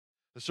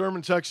The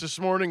sermon text this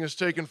morning is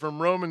taken from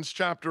Romans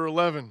chapter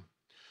 11.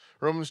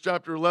 Romans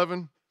chapter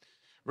 11,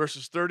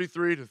 verses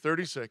 33 to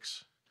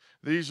 36.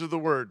 These are the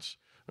words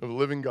of the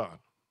living God.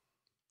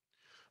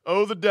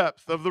 Oh, the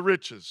depth of the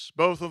riches,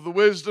 both of the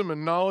wisdom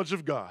and knowledge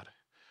of God.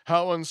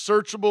 How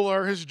unsearchable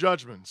are his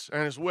judgments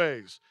and his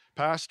ways,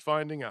 past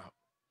finding out.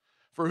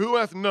 For who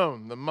hath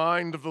known the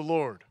mind of the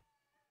Lord?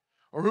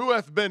 Or who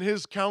hath been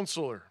his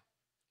counselor?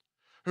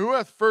 Who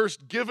hath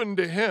first given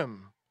to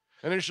him,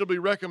 and it shall be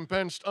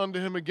recompensed unto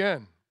him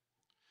again?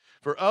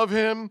 For of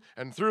him,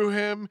 and through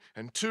him,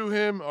 and to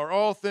him are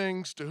all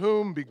things, to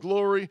whom be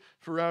glory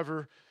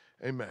forever.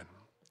 Amen.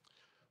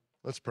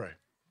 Let's pray.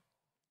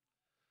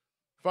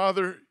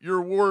 Father,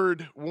 your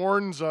word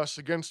warns us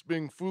against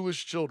being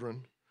foolish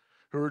children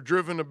who are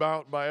driven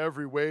about by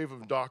every wave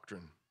of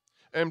doctrine,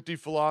 empty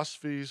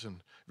philosophies, and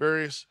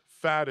various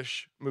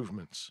faddish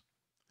movements.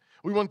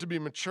 We want to be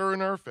mature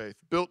in our faith,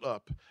 built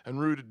up,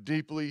 and rooted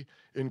deeply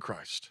in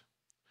Christ.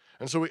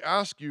 And so we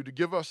ask you to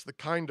give us the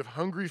kind of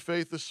hungry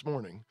faith this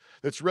morning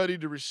that's ready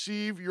to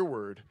receive your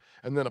word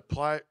and then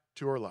apply it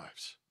to our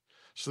lives,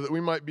 so that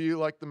we might be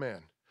like the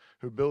man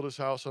who built his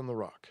house on the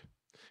rock.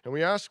 And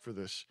we ask for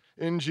this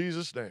in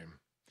Jesus' name.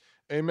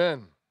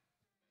 Amen.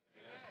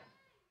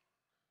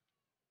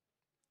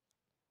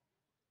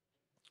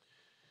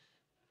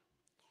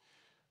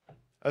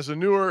 As a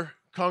newer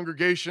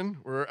congregation,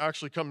 we're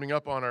actually coming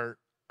up on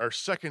our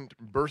second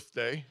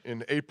birthday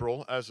in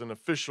April as an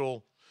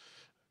official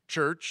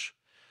church,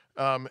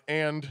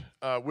 and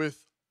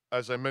with,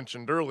 as I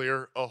mentioned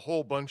earlier, a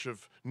whole bunch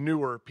of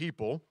newer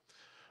people.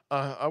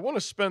 I want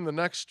to spend the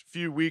next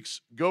few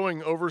weeks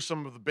going over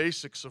some of the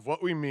basics of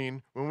what we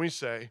mean when we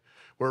say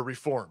we're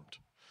Reformed.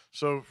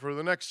 So for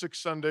the next 6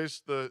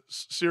 Sundays, the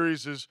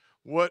series is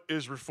What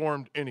is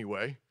Reformed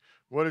Anyway?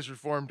 What is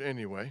Reformed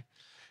Anyway?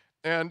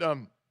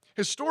 And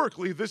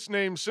historically, this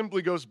name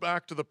simply goes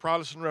back to the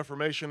Protestant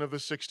Reformation of the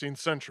 16th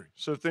century.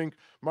 So think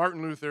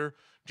Martin Luther,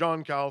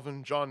 John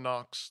Calvin, John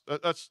Knox.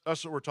 That's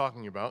what we're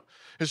talking about.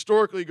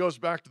 Historically, it goes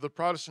back to the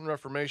Protestant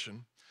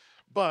Reformation,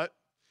 but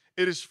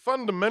it is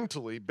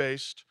fundamentally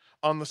based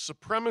on the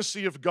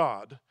supremacy of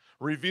God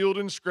revealed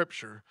in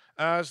Scripture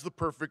as the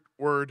perfect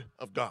Word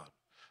of God.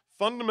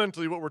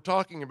 Fundamentally, what we're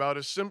talking about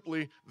is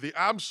simply the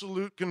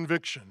absolute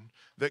conviction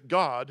that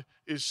God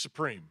is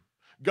supreme.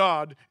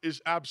 God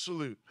is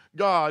absolute.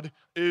 God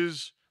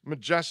is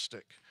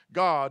majestic.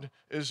 God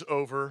is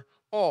over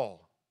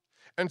all.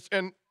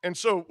 And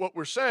so what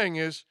we're saying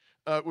is,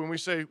 when we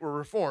say we're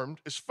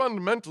Reformed, is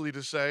fundamentally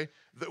to say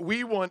that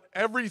we want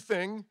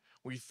everything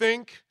we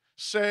think,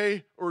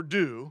 say, or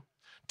do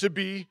to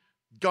be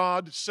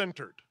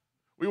God-centered.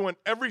 We want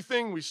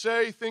everything we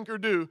say, think, or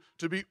do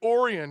to be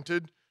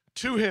oriented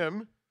to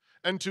him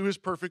and to his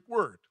perfect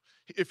word.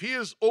 If he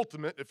is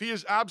ultimate, if he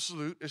is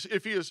absolute,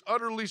 if he is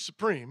utterly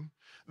supreme,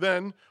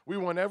 then we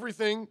want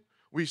everything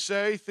we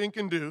say, think,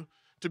 and do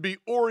to be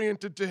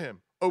oriented to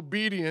him,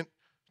 obedient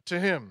to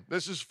him.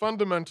 This is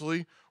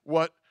fundamentally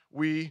what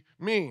we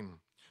mean.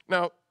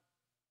 Now,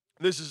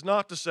 this is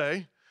not to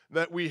say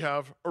that we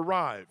have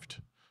arrived.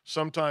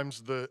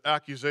 Sometimes the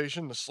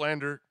accusation, the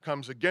slander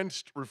comes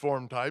against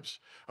Reformed types.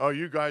 Oh,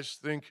 you guys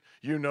think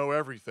you know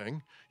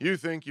everything. You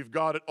think you've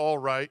got it all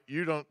right.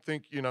 You don't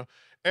think,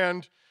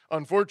 And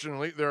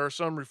unfortunately, there are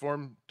some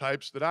Reformed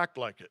types that act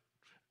like it.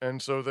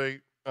 And so they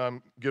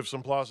give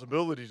some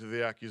plausibility to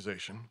the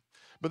accusation.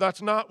 But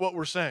that's not what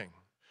we're saying.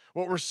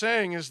 What we're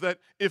saying is that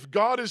if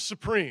God is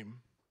supreme,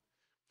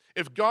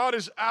 if God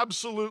is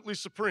absolutely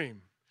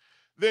supreme,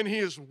 then he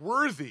is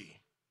worthy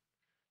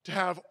to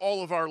have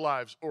all of our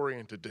lives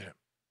oriented to him.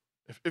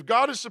 If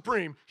God is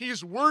supreme, he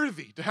is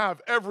worthy to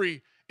have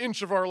every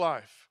inch of our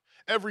life,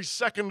 every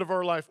second of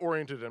our life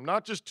oriented to him.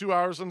 Not just 2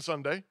 hours on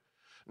Sunday,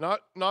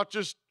 not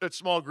just at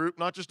small group,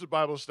 not just at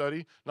Bible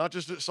study, not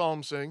just at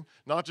psalm sing,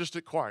 not just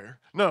at choir.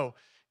 No,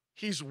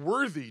 he's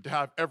worthy to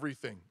have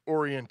everything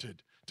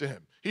oriented to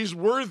him. He's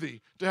worthy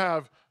to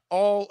have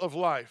all of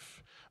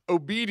life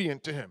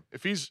obedient to him.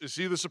 Is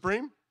he the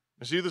supreme?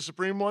 Is he the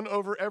supreme one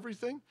over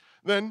everything?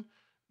 Then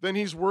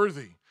he's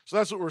worthy. So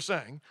that's what we're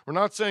saying. We're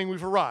not saying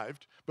we've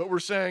arrived, but we're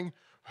saying,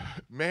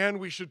 man,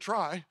 we should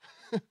try.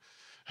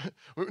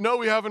 No,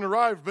 we haven't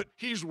arrived, but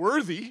he's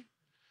worthy.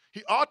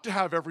 He ought to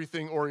have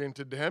everything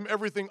oriented to him.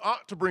 Everything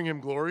ought to bring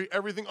him glory.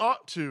 Everything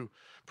ought to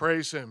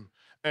praise him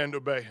and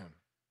obey him.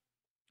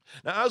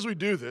 Now, as we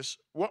do this,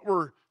 what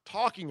we're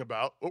talking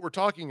about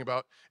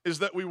is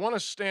that we want to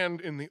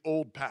stand in the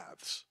old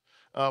paths.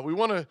 We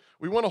want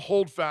to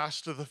hold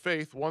fast to the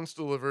faith once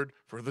delivered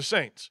for the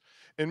saints.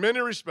 In many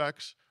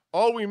respects,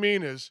 all we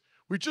mean is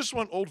we just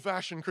want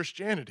old-fashioned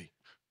Christianity.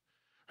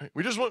 Right?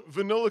 We just want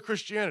vanilla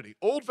Christianity.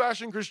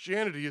 Old-fashioned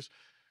Christianity is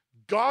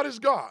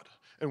God,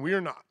 and we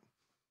are not.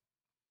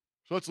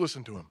 So let's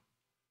listen to him.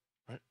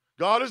 Right?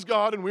 God is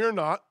God, and we are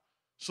not,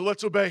 so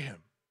let's obey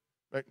him.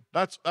 Right?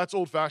 That's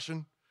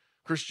old-fashioned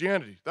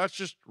Christianity. That's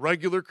just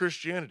regular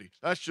Christianity.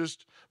 That's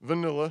just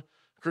vanilla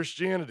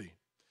Christianity.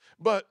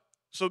 And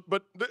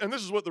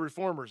this is what the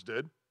Reformers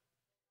did.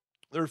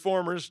 The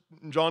Reformers,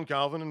 John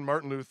Calvin and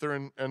Martin Luther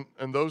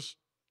and those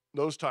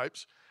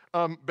types,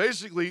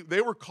 basically,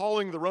 they were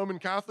calling the Roman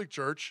Catholic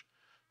Church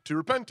to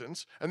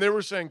repentance, and they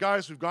were saying,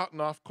 guys, we've gotten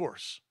off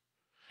course.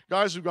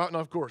 Guys, we've gotten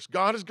off course.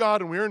 God is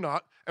God, and we are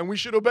not, and we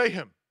should obey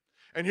him.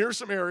 And here are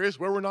some areas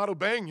where we're not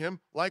obeying him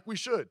like we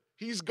should.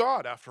 He's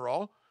God, after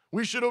all.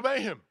 We should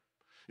obey him.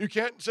 You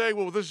can't say,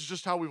 well, this is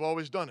just how we've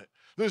always done it.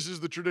 This is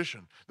the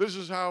tradition. This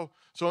is how.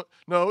 So,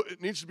 no,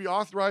 it needs to be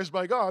authorized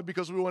by God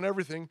because we want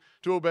everything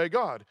to obey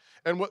God.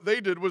 And what they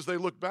did was they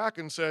looked back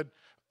and said,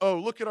 oh,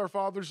 look at our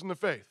fathers in the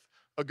faith.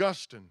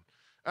 Augustine,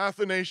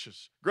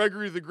 Athanasius,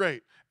 Gregory the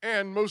Great,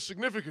 and most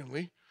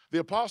significantly, the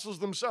apostles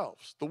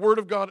themselves. The Word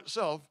of God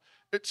itself,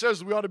 it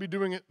says we ought to be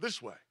doing it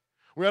this way.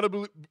 We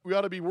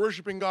ought to be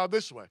worshiping God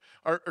this way.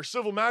 Our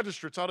civil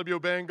magistrates ought to be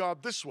obeying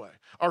God this way.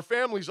 Our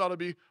families ought to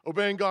be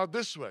obeying God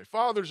this way.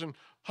 Fathers and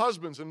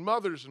husbands and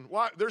mothers and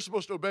wives, they're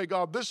supposed to obey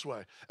God this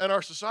way. And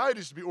our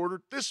society is to be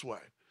ordered this way.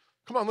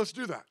 Come on, let's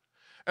do that.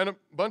 And a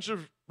bunch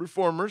of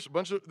reformers,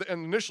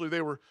 and initially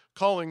they were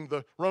calling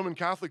the Roman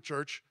Catholic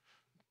Church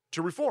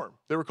to reform.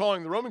 They were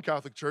calling the Roman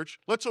Catholic Church,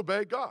 let's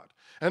obey God.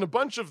 And a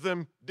bunch of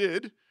them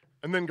did,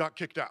 and then got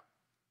kicked out.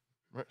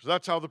 Right? So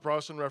that's how the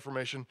Protestant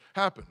Reformation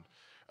happened.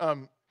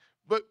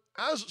 But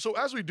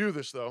as we do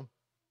this, though,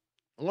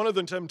 one of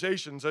the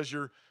temptations as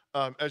you're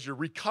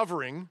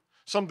recovering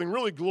something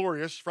really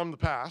glorious from the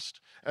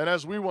past, and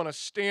as we want to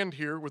stand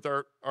here with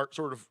our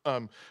sort of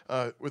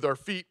with our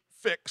feet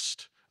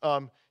fixed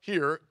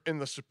here in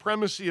the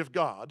supremacy of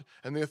God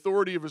and the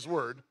authority of His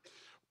Word,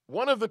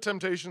 one of the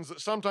temptations that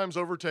sometimes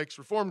overtakes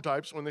Reformed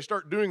types when they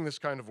start doing this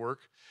kind of work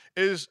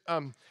is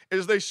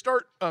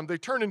they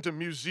turn into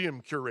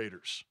museum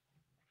curators.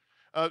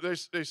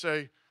 They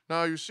say,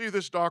 now you see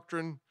this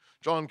doctrine,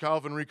 John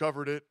Calvin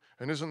recovered it,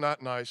 and isn't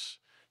that nice?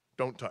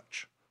 Don't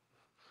touch,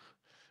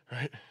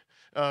 right?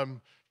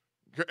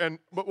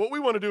 But what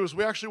we want to do is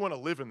we actually want to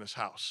live in this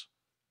house.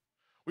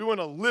 We want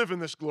to live in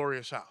this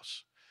glorious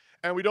house.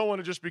 And we don't want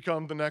to just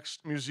become the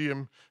next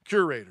museum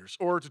curators.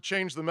 Or to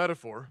change the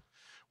metaphor,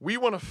 we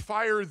want to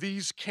fire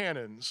these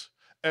cannons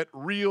at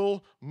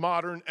real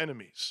modern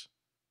enemies,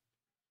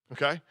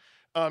 okay?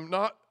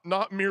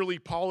 Not merely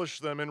polish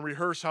them and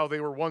rehearse how they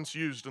were once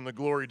used in the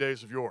glory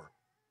days of yore,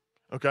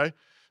 okay?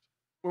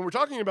 When we're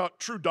talking about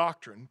true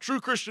doctrine, true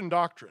Christian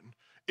doctrine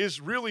is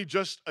really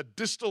just a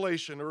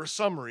distillation or a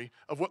summary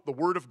of what the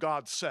Word of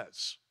God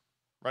says,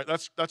 right?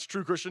 That's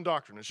true Christian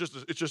doctrine. It's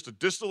just a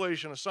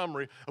distillation, a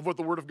summary of what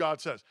the Word of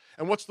God says.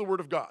 And what's the Word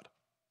of God?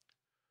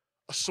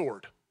 A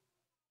sword.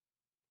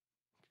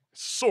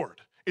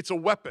 Sword. It's a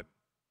weapon.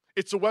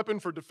 It's a weapon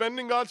for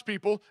defending God's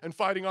people and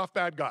fighting off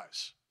bad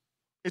guys.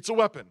 It's a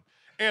weapon.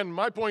 And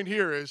my point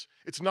here is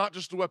it's not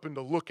just a weapon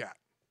to look at,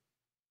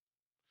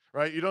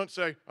 right? You don't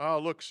say, oh,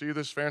 look, see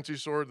this fancy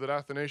sword that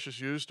Athanasius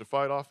used to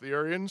fight off the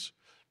Arians?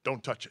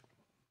 Don't touch it.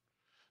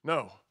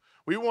 No.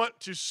 We want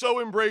to so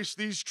embrace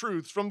these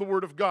truths from the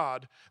Word of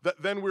God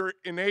that then we're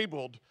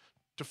enabled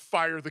to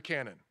fire the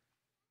cannon,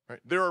 right?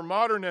 There are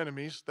modern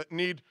enemies that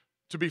need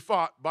to be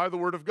fought by the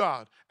Word of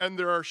God, and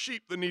there are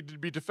sheep that need to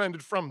be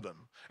defended from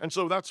them. And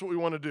so that's what we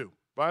want to do.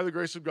 By the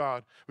grace of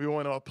God, we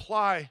want to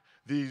apply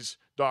these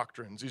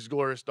doctrines, these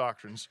glorious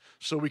doctrines,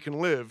 so we can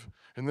live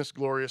in this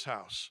glorious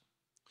house.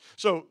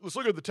 So let's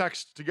look at the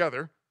text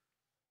together.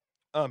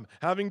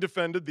 Having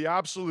defended the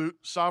absolute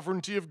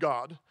sovereignty of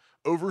God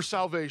over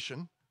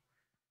salvation,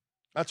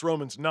 that's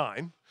Romans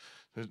 9.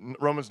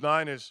 Romans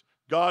 9 is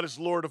God is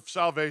Lord of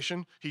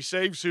salvation. He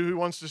saves who he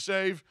wants to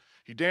save.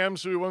 He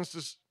damns who he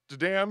wants to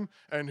damn.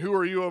 And who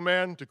are you, O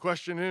man, to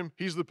question him?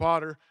 He's the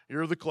potter,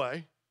 you're the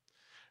clay.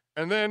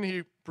 And then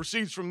he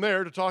proceeds from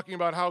there to talking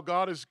about how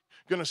God is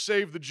going to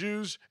save the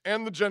Jews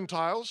and the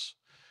Gentiles.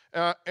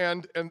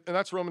 And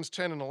that's Romans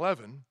 10 and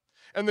 11.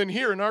 And then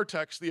here in our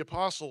text, the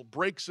apostle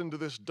breaks into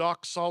this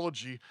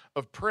doxology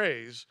of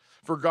praise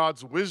for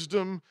God's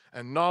wisdom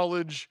and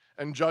knowledge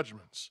and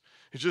judgments.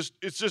 This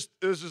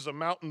is a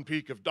mountain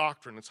peak of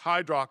doctrine. It's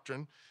high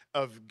doctrine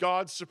of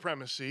God's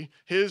supremacy,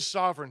 his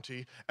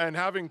sovereignty, and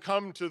having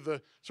come to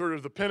the sort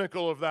of the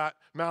pinnacle of that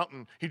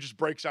mountain, he just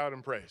breaks out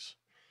in praise.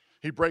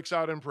 He breaks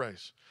out in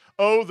praise.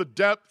 Oh, the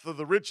depth of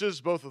the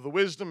riches, both of the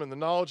wisdom and the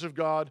knowledge of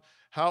God,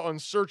 how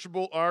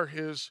unsearchable are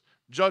his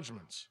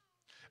judgments.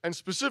 And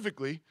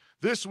specifically,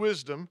 this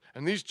wisdom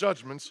and these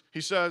judgments,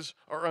 he says,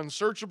 are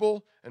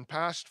unsearchable and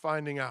past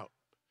finding out.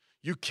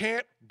 You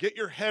can't get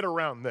your head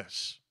around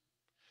this.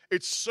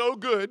 It's so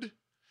good,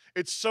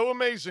 it's so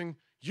amazing,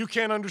 you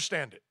can't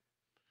understand it.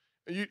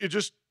 It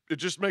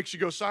just makes you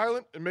go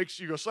silent, it makes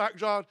you go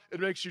slack-jawed, it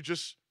makes you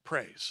just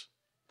praise.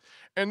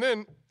 And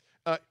then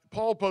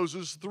Paul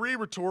poses 3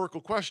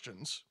 rhetorical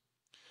questions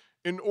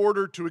in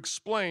order to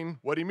explain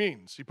what he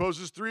means. He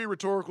poses 3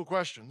 rhetorical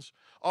questions,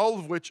 all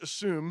of which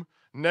assume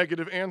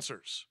negative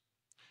answers.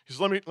 He says,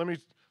 let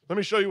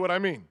me show you what I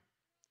mean.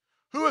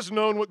 Who has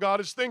known what God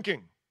is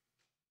thinking?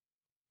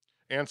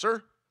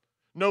 Answer,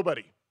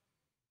 nobody.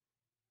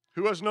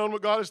 Who has known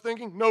what God is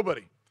thinking?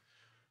 Nobody.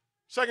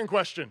 Second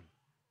question,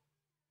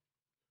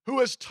 who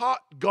has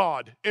taught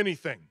God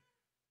anything?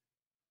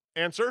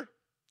 Answer,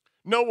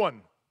 no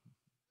one.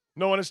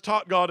 No one has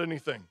taught God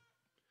anything.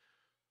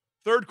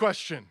 Third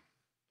question,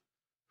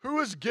 Who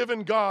has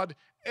given God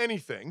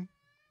anything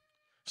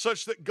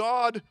such that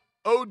God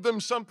owed them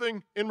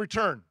something in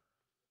return?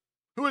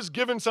 Who has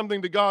given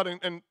something to God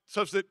and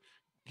such that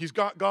he's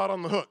got God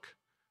on the hook?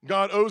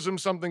 God owes him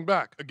something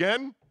back.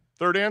 Again,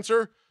 third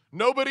answer,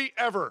 nobody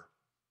ever.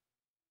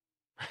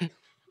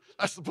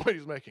 That's the point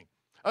he's making.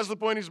 That's the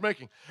point he's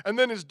making. And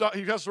then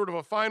he has sort of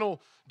a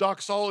final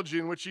doxology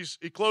in which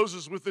he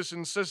closes with this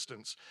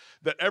insistence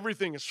that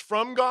everything is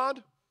from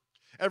God,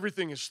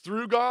 everything is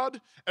through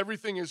God,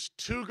 everything is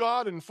to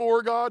God and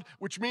for God,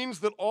 which means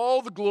that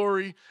all the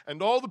glory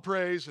and all the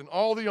praise and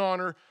all the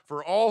honor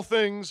for all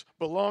things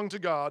belong to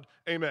God.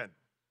 Amen.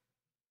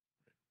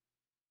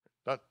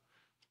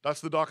 That's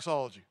the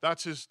doxology.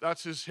 That's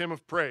his hymn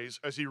of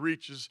praise as he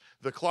reaches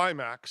the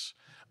climax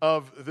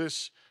of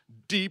this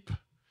deep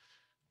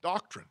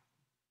doctrine.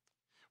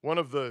 One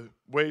of the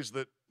ways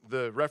that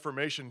the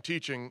Reformation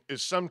teaching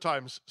is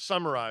sometimes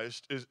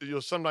summarized is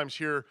you'll sometimes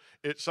hear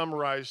it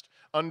summarized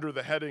under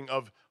the heading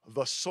of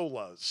the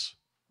solas.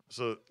 It's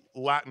a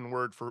Latin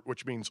word for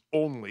which means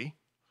only,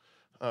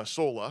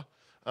 sola,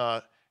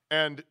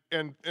 and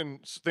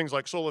things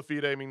like sola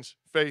fide means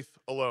faith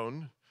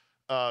alone.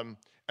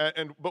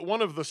 But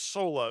one of the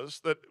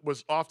solas that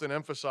was often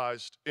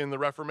emphasized in the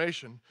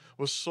Reformation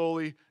was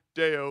soli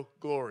Deo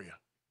Gloria,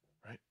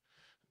 right?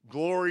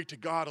 Glory to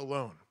God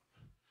alone.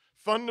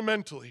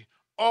 Fundamentally,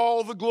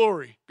 all the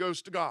glory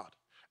goes to God.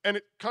 And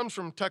it comes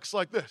from texts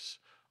like this,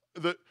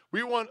 that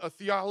we want a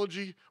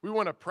theology, we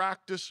want a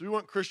practice, we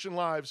want Christian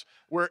lives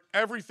where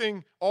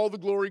everything, all the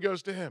glory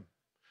goes to him.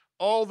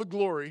 All the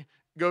glory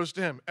goes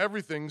to him.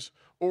 Everything's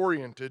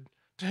oriented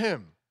to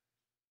him.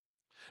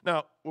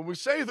 Now, when we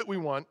say that we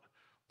want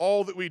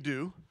all that we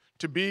do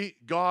to be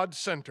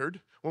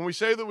God-centered, when we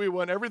say that we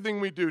want everything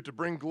we do to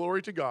bring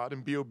glory to God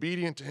and be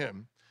obedient to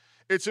him,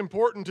 it's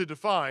important to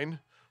define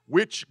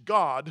which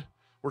God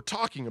we're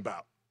talking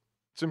about.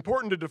 It's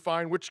important to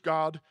define which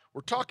God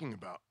we're talking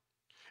about.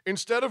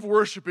 Instead of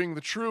worshiping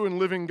the true and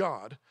living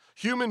God,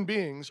 human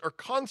beings are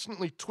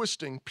constantly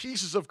twisting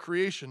pieces of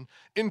creation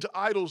into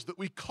idols that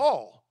we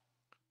call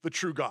the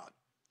true God.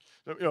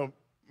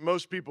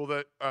 Most people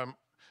that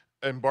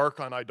embark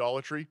on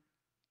idolatry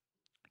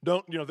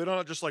they're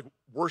not just like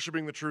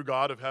worshiping the true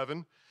God of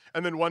heaven,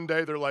 and then one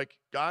day they're like,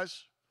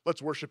 guys,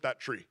 let's worship that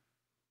tree.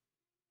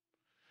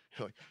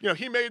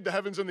 He made the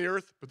heavens and the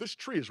earth, but this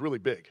tree is really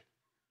big.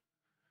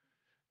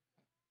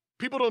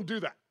 People don't do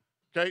that,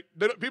 okay?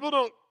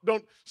 People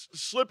don't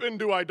slip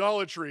into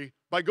idolatry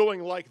by going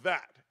like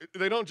that.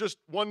 They don't just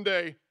one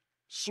day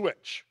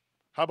switch.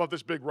 How about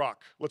this big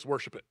rock? Let's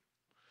worship it.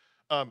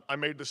 I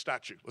made this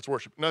statue. Let's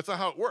worship it. And that's not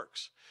how it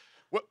works.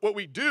 What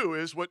we do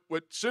is, what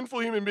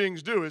sinful human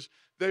beings do is,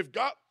 they've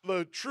got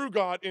the true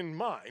God in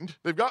mind,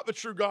 they've got the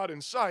true God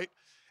in sight,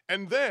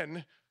 and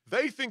then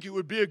they think it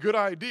would be a good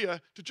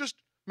idea to just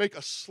make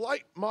a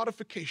slight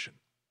modification.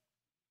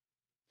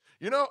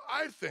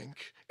 I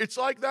think it's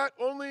like that,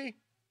 only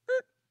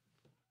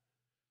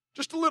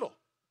just a little.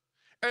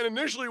 And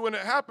initially when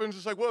it happens,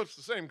 it's like, well, it's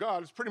the same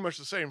God, it's pretty much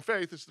the same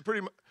faith,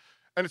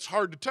 and it's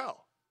hard to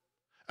tell.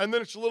 And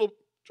then it's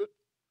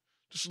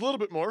just a little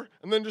bit more,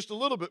 and then just a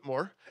little bit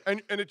more,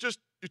 and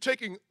you're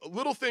taking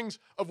little things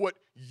of what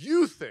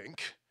you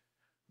think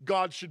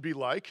God should be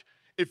like.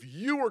 If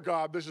you were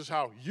God, this is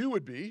how you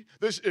would be.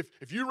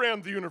 If you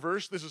ran the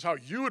universe, this is how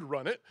you would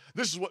run it.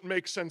 This is what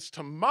makes sense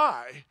to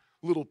my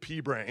little pea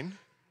brain.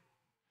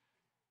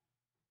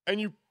 And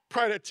you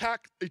try to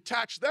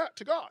attach that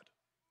to God,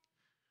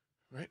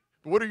 right?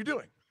 But what are you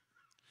doing?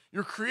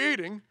 You're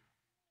creating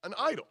an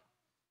idol.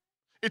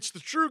 It's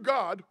the true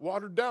God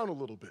watered down a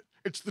little bit.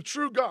 It's the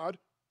true God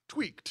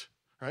tweaked,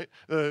 right?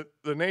 The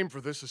name for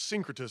this is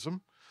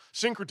syncretism.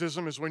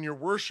 Syncretism is when you're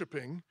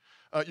worshiping,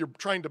 you're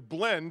trying to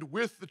blend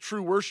with the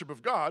true worship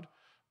of God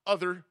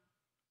other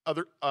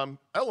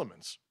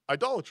elements,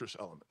 idolatrous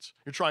elements.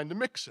 You're trying to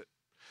mix it.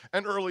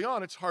 And early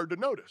on, it's hard to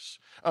notice.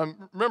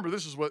 Remember,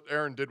 this is what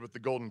Aaron did with the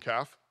golden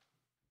calf.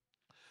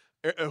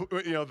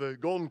 The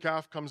golden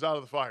calf comes out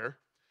of the fire,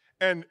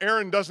 and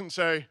Aaron doesn't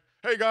say,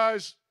 hey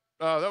guys,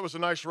 that was a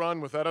nice run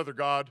with that other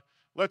god.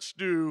 Let's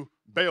do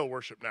Baal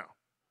worship now.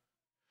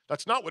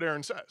 That's not what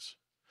Aaron says.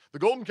 The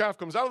golden calf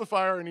comes out of the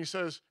fire and he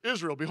says,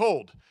 Israel,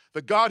 behold,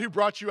 the God who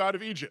brought you out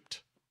of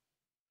Egypt.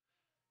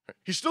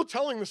 He's still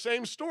telling the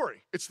same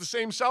story. It's the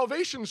same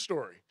salvation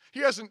story.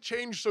 He hasn't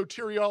changed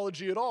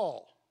soteriology at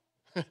all,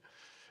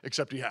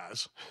 except he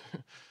has.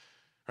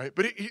 Right?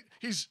 But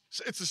it's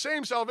the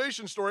same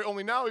salvation story,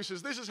 only now he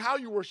says, this is how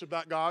you worship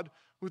that God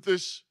with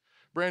this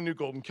brand new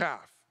golden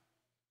calf.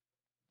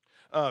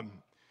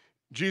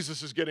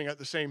 Jesus is getting at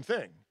the same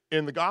thing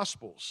in the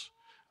Gospels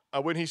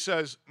when he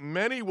says,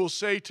 many will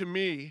say to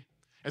me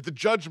at the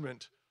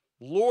judgment,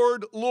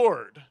 Lord,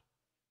 Lord.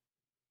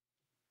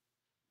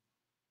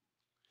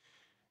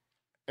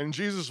 And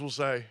Jesus will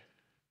say,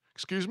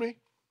 excuse me?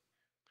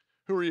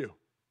 Who are you?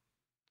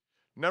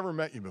 Never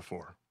met you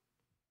before.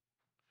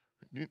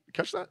 You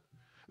catch that?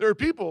 There are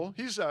people,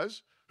 he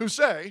says, who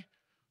say,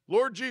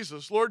 Lord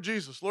Jesus, Lord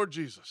Jesus, Lord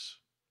Jesus,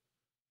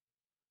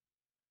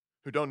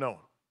 who don't know him.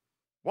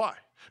 Why?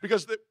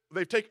 Because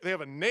they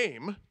have a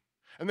name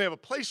and they have a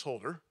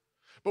placeholder,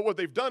 but what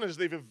they've done is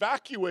they've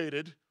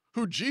evacuated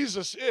who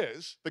Jesus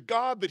is, the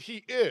God that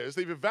he is.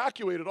 They've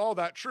evacuated all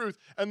that truth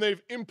and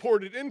they've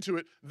imported into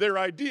it their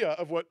idea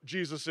of what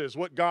Jesus is,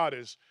 what God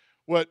is,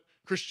 what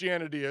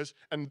Christianity is,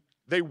 and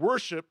they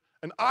worship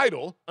an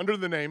idol under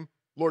the name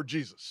Lord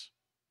Jesus.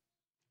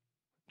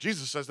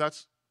 Jesus says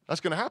that's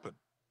going to happen.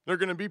 There are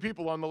going to be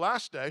people on the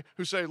last day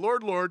who say,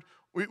 Lord, Lord,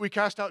 we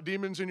cast out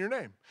demons in your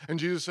name. And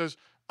Jesus says,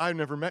 I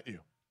never met you.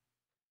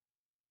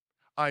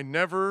 I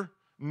never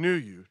knew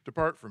you.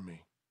 Depart from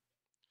me.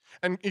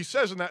 And he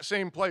says in that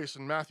same place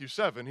in Matthew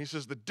 7, he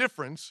says the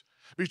difference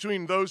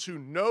between those who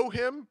know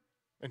him,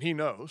 and he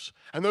knows,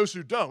 and those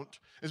who don't,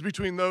 is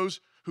between those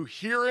who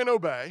hear and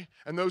obey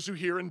and those who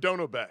hear and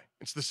don't obey.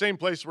 It's the same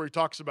place where he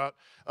talks about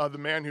the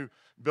man who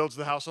builds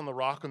the house on the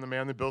rock and the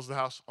man that builds the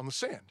house on the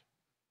sand.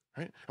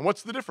 Right? And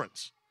what's the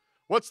difference?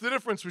 What's the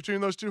difference between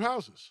those two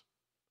houses?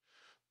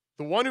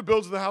 The one who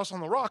builds the house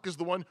on the rock is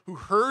the one who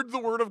heard the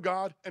word of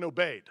God and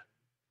obeyed.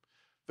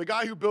 The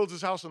guy who builds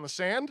his house on the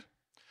sand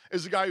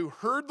is the guy who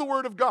heard the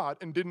word of God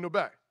and didn't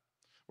obey.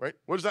 Right?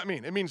 What does that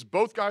mean? It means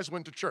both guys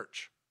went to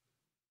church.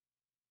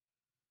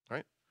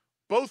 Right?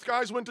 Both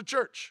guys went to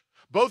church.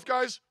 Both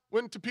guys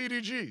went to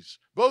PDGs.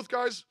 Both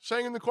guys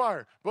sang in the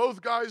choir.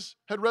 Both guys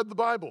had read the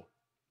Bible.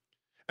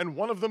 And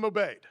one of them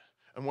obeyed,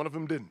 and one of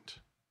them didn't.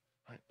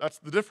 Right? That's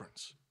the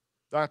difference.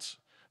 That's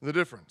the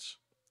difference.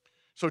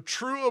 So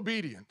true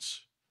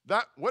obedience,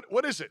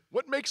 what is it?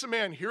 What makes a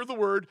man hear the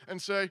word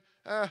and say,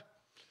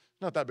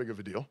 not that big of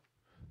a deal?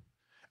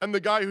 And the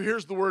guy who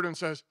hears the word and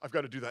says, I've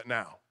got to do that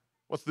now.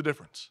 What's the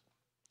difference?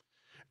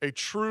 A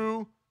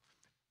true,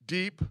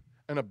 deep,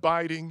 and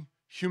abiding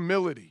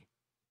humility.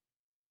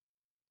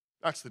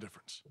 That's the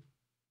difference.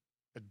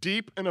 A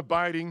deep and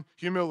abiding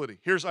humility.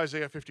 Here's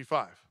Isaiah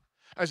 55.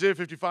 Isaiah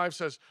 55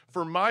 says,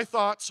 for my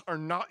thoughts are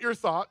not your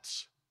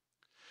thoughts,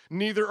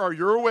 neither are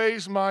your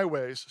ways my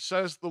ways,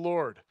 says the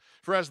Lord.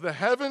 For as the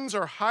heavens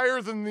are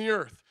higher than the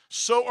earth,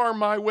 so are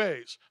my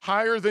ways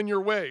higher than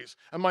your ways,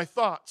 and my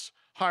thoughts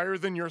higher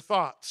than your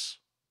thoughts.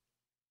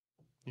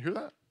 You hear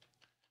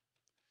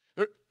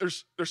that?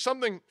 There's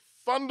something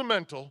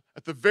fundamental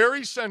at the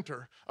very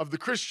center of the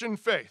Christian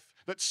faith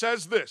that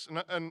says this,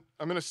 and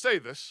I'm going to say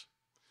this,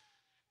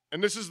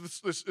 and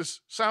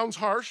this sounds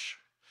harsh,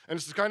 and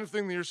it's the kind of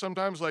thing that you're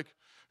sometimes like,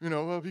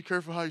 well, be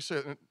careful how you say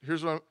it. And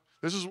here's what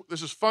this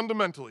is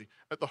fundamentally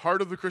at the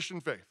heart of the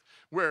Christian faith,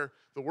 where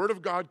the word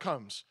of God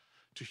comes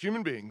to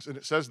human beings, and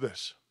it says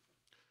this: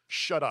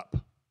 shut up.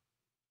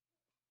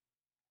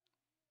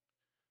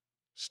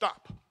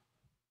 Stop.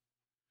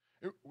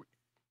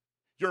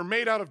 You're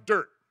made out of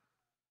dirt.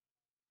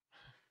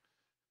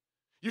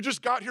 You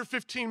just got here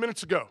 15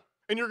 minutes ago,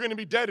 and you're going to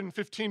be dead in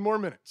 15 more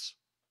minutes.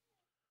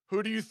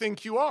 Who do you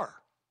think you are?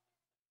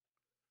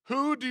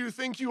 Who do you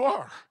think you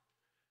are?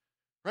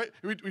 Right?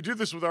 We do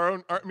this with our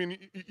own,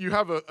 you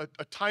have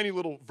a tiny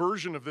little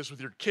version of this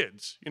with your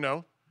kids,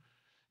 Your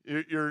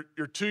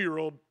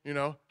 2-year-old,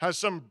 has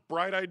some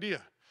bright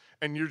idea.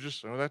 And you're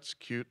just, oh, that's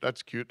cute.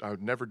 I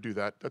would never do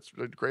that. That's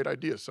a great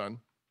idea,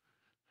 son.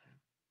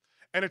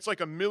 And it's like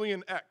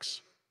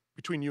 1,000,000x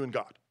between you and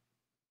God.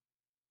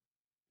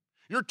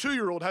 Your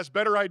 2-year-old has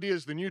better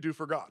ideas than you do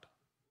for God.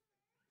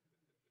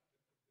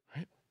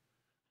 Right?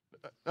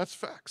 That's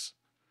facts.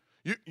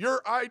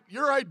 Your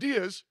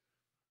ideas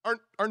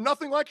are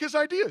nothing like his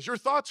ideas. Your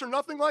thoughts are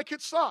nothing like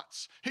his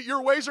thoughts.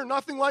 Your ways are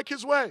nothing like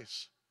his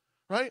ways.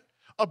 Right?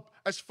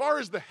 As far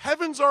as the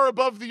heavens are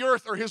above the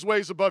earth, are his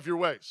ways above your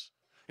ways.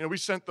 We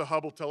sent the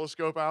Hubble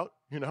telescope out,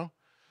 and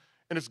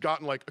it's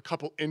gotten like a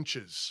couple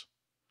inches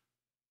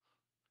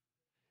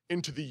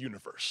into the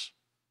universe.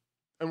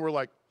 And we're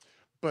like,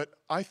 but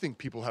I think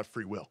people have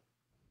free will.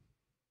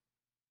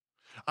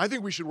 I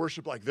think we should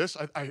worship like this.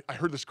 I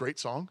heard this great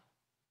song.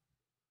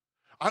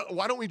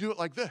 Why don't we do it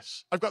like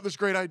this? I've got this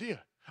great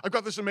idea. I've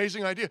got this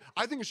amazing idea.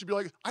 I think it should be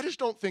like this. I just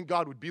don't think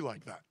God would be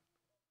like that.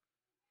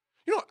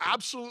 You know how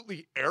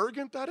absolutely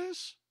arrogant that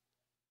is?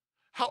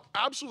 How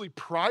absolutely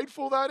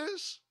prideful that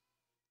is?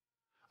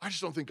 I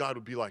just don't think God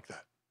would be like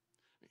that.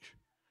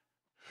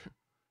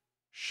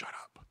 Shut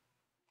up.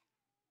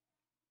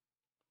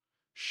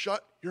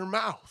 Shut your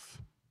mouth.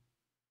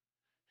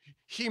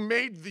 He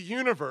made the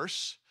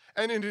universe,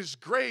 and in his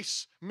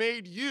grace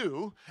made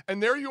you,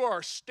 and there you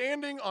are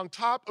standing on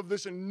top of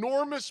this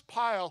enormous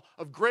pile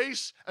of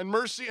grace and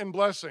mercy and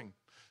blessing,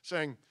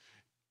 saying,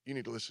 you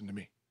need to listen to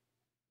me.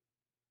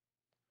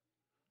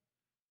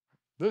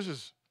 This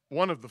is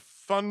one of the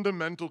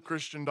fundamental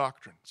Christian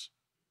doctrines.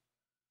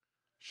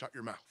 Shut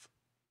your mouth.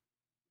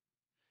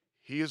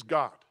 He is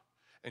God,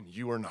 and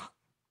you are not.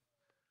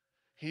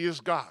 He is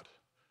God.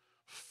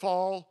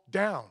 Fall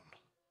down.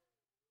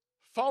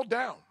 Fall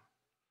down.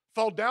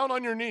 Fall down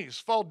on your knees.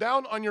 Fall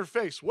down on your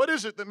face. What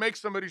is it that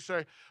makes somebody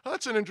say, oh,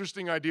 that's an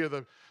interesting idea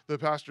the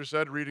pastor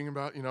said, reading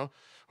about,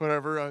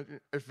 whatever.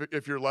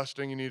 If you're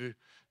lusting, you need to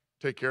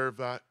take care of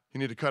that. You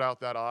need to cut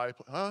out that eye.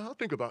 I'll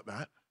think about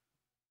that.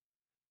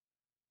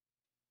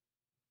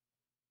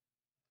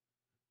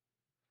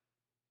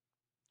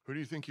 Who do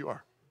you think you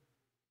are?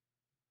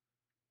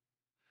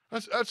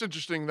 That's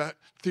interesting, that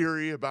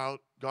theory about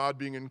God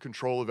being in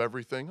control of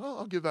everything. Oh,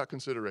 I'll give that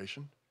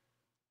consideration.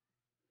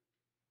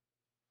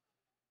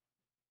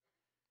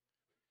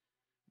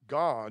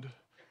 God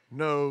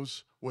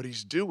knows what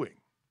he's doing.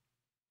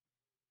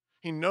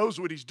 He knows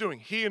what he's doing.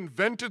 He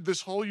invented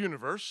this whole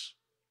universe,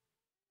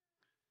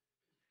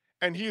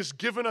 and he has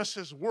given us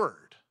his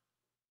word.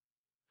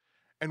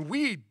 And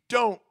we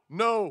don't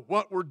know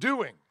what we're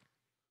doing.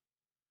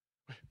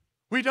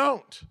 We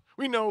don't.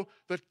 We know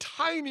the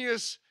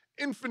tiniest,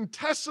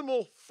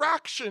 infinitesimal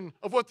fraction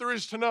of what there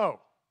is to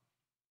know.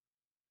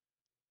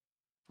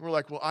 And we're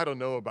like, well, I don't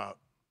know about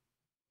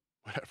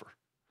whatever.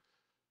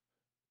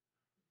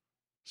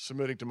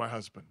 Submitting to my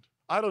husband.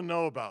 I don't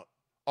know about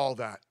all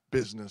that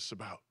business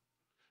about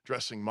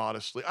dressing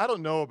modestly. I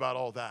don't know about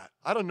all that.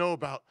 I don't know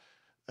about,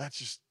 that's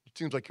just, it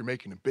seems like you're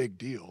making a big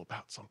deal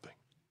about something.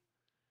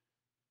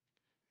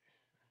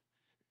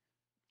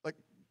 Like,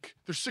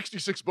 there's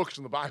 66 books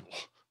in the Bible.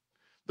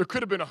 There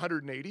could have been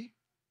 180.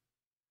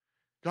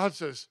 God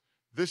says,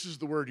 this is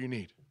the word you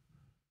need.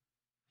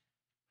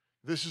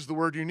 This is the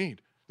word you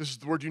need. This is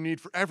the word you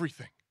need for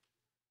everything.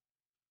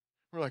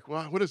 We're like,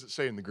 well, what does it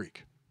say in the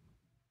Greek?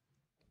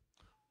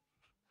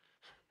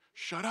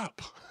 Shut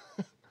up.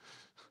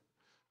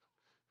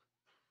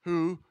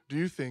 Who do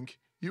you think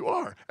you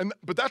are?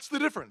 But that's the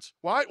difference.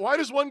 Why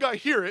does one guy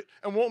hear it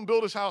and won't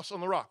build his house on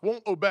the rock,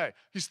 won't obey?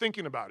 He's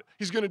thinking about it.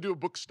 He's going to do a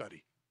book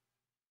study.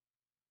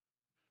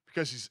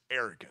 Because he's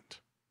arrogant.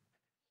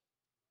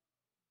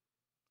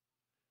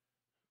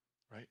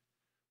 Right?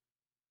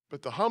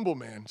 But the humble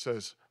man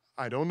says,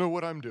 I don't know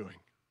what I'm doing.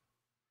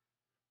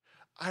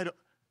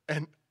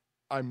 And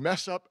I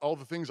mess up all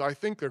the things I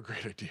think they're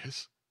great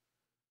ideas.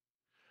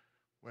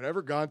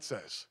 Whatever God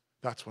says,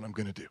 that's what I'm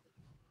going to do.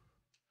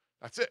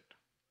 That's it.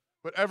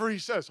 Whatever he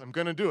says, I'm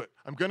going to do it.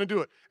 I'm going to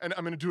do it. And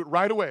I'm going to do it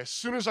right away. As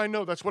soon as I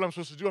know that's what I'm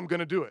supposed to do, I'm going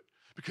to do it.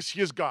 Because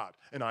he is God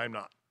and I am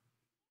not.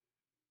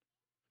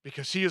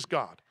 Because he is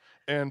God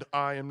and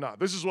I am not.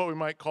 This is what we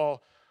might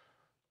call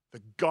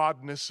the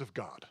godness of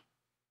God.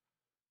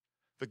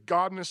 The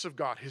godness of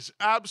God, his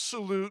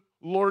absolute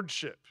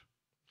lordship.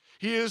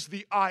 He is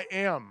the I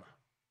am.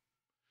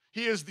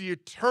 He is the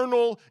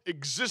eternal,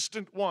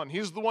 existent one. He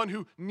is the one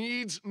who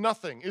needs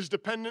nothing, is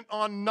dependent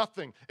on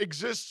nothing,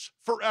 exists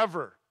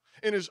forever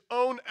in his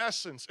own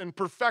essence and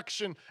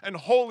perfection and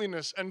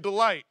holiness and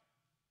delight.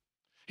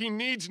 He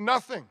needs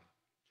nothing.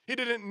 He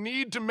didn't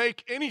need to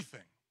make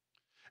anything.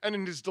 And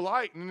in his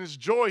delight and in his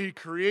joy, he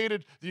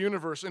created the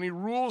universe and he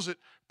rules it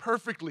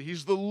perfectly.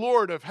 He's the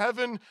Lord of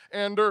heaven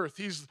and earth.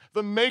 He's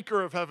the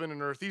maker of heaven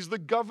and earth. He's the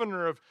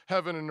governor of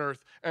heaven and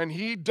earth. And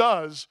he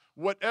does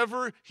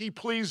whatever he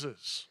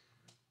pleases.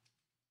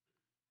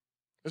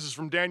 This is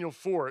from Daniel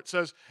 4. It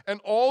says, and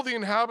all the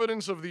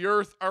inhabitants of the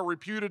earth are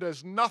reputed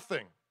as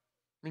nothing.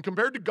 I mean,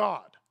 compared to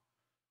God,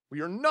 we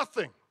are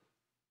nothing.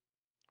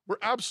 We're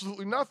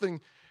absolutely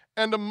nothing.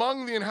 And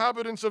among the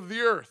inhabitants of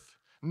the earth,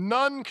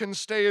 none can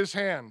stay his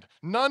hand.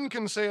 None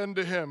can say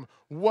unto him,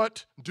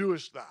 what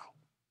doest thou?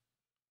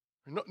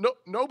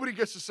 Nobody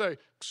gets to say,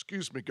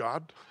 excuse me,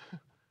 God.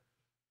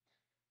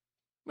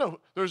 No,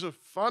 there's a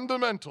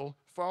fundamental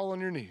fall on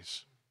your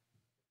knees.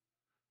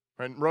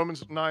 Right?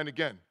 Romans 9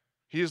 again.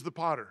 He is the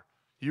potter.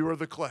 You are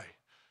the clay.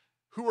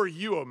 Who are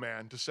you, O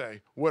man, to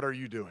say, what are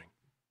you doing?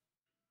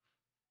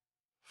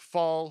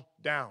 Fall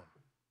down.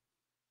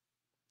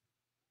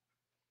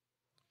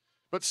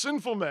 But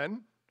sinful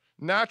men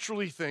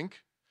naturally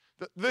think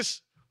that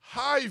this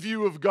high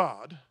view of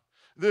God,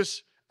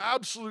 this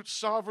absolute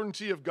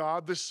sovereignty of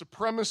God, this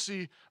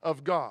supremacy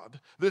of God,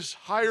 this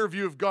higher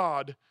view of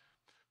God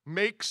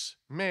makes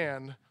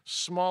man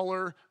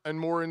smaller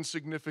and more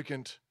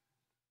insignificant.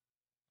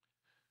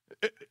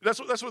 That's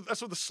what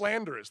the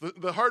slander is.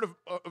 The heart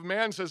of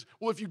man says,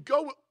 well, if you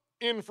go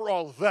in for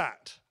all of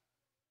that,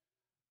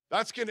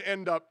 that's going to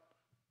end up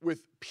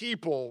with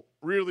people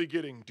really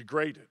getting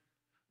degraded.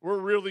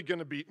 We're not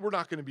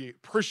going to be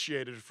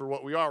appreciated for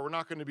what we are. We're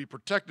not going to be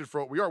protected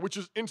for what we are, which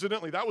is,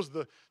 incidentally, that was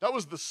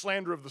the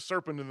slander of the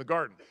serpent in the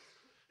garden.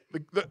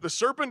 The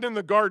serpent in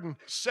the garden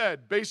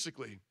said,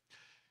 basically,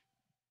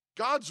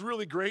 God's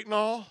really great and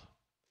all,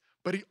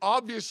 but he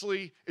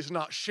obviously is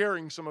not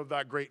sharing some of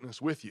that greatness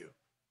with you.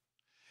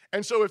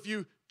 And so if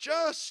you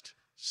just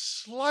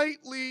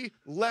slightly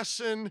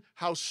lessen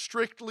how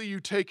strictly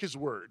you take his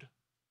word,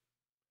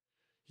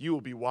 you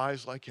will be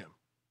wise like him.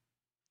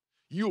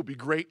 You will be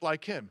great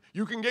like him.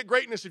 You can get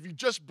greatness if you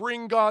just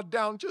bring God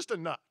down just a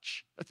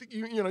notch. I think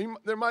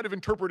they might have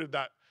interpreted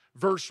that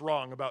verse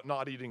wrong about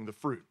not eating the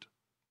fruit.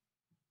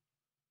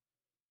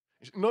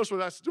 Notice what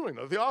that's doing,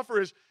 though.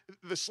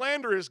 The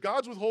slander is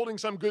God's withholding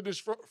some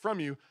goodness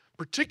from you,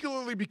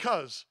 particularly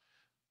because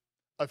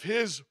of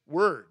his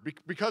word,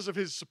 because of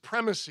his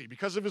supremacy,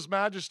 because of his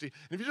majesty.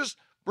 And if you just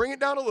bring it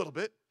down a little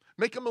bit,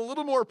 make him a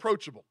little more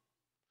approachable,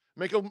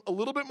 make him a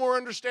little bit more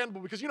understandable,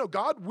 because,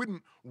 God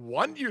wouldn't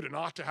want you to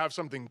not to have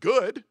something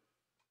good.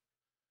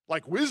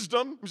 Like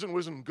wisdom. Isn't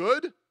wisdom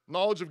good?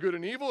 Knowledge of good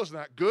and evil, isn't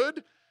that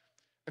good?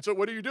 And so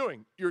what are you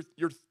doing? You're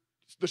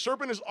The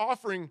serpent is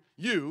offering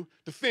you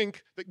to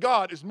think that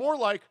God is more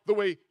like the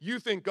way you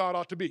think God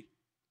ought to be,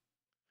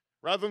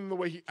 rather than the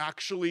way he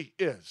actually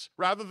is,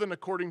 rather than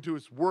according to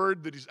his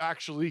word that he's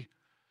actually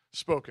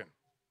spoken.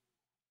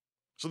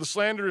 So the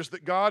slander is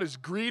that God is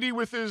greedy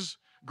with his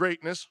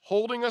greatness,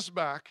 holding us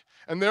back,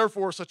 and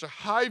therefore such a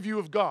high view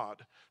of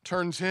God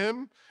turns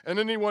him and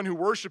anyone who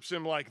worships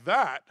him like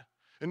that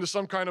into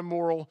some kind of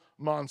moral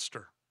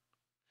monster,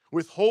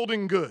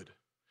 withholding good,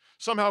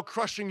 somehow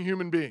crushing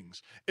human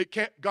beings.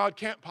 God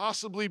can't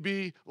possibly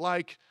be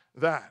like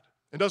that.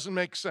 It doesn't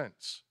make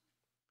sense.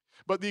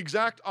 But the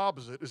exact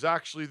opposite is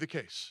actually the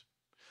case.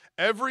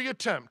 Every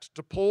attempt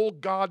to pull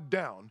God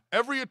down,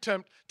 every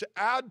attempt to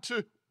add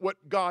to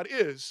what God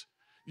is,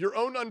 your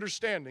own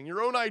understanding,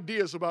 your own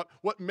ideas about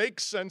what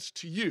makes sense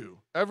to you,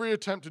 every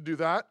attempt to do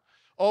that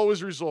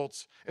always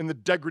results in the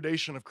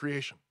degradation of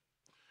creation.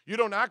 You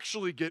don't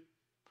actually get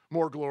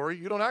more glory.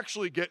 You don't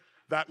actually get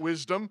that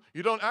wisdom.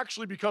 You don't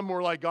actually become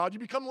more like God. You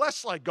become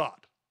less like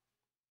God.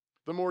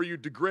 The more you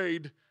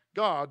degrade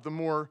God, the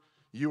more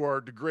you are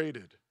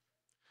degraded.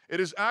 It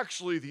is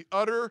actually the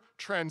utter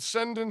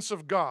transcendence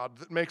of God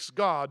that makes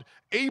God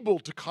able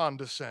to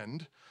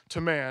condescend to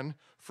man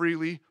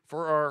freely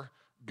for our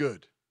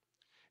good.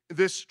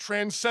 This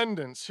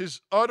transcendence,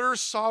 his utter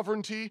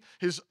sovereignty,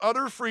 his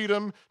utter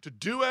freedom to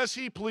do as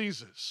he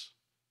pleases,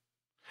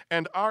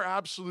 and our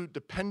absolute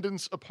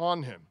dependence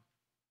upon him.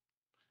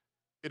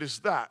 It is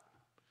that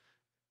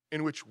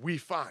in which we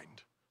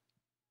find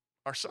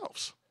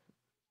ourselves.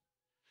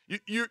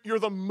 You're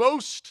the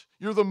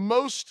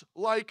most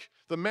like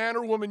the man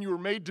or woman you were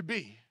made to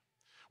be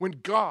when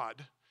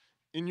God,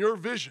 in your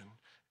vision,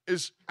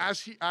 is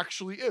as he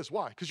actually is.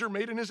 Why? Because you're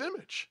made in his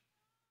image.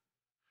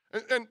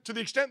 And to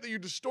the extent that you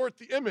distort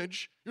the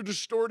image, you're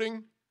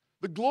distorting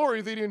the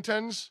glory that he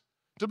intends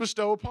to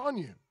bestow upon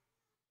you.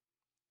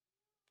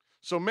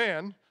 So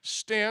man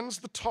stands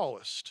the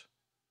tallest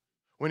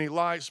when he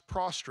lies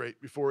prostrate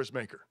before his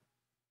maker.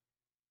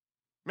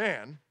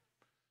 Man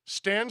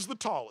stands the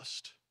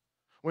tallest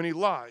when he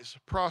lies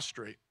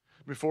prostrate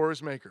before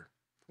his maker.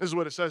 This is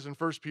what it says in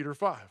 1 Peter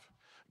 5.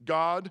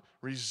 God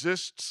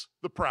resists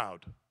the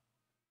proud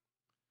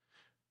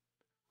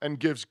and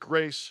gives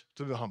grace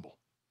to the humble.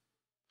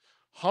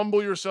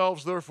 Humble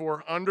yourselves,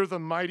 therefore, under the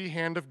mighty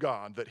hand of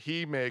God, that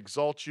he may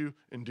exalt you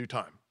in due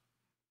time.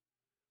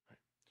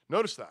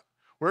 Notice that.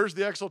 Where does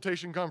the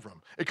exaltation come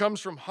from? It comes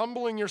from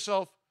humbling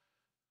yourself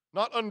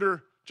not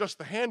under just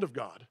the hand of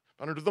God,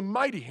 but under the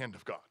mighty hand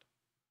of God,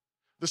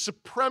 the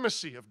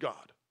supremacy of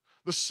God,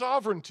 the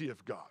sovereignty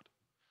of God,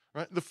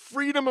 right? The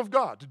freedom of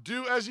God to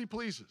do as he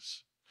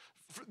pleases.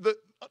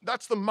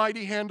 That's the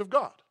mighty hand of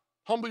God.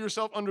 Humble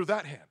yourself under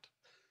that hand.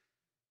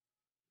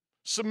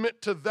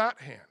 Submit to that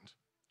hand,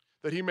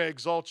 that he may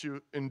exalt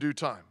you in due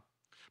time.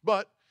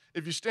 But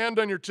if you stand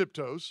on your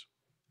tiptoes,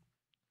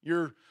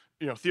 your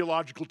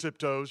theological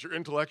tiptoes, your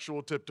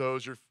intellectual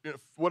tiptoes, your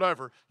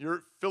whatever,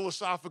 your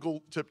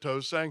philosophical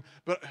tiptoes, saying,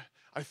 but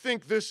I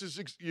think this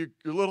is you're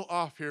a little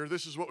off here.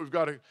 This is what we've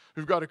got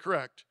to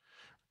correct.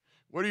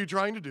 What are you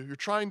trying to do? You're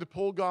trying to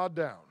pull God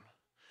down.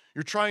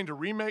 You're trying to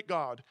remake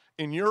God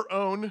in your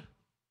own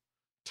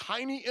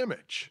tiny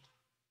image.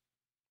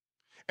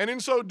 And in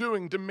so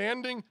doing,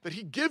 demanding that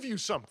he give you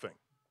something.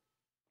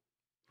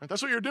 Right?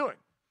 That's what you're doing.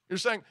 You're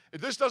saying,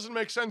 if this doesn't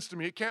make sense to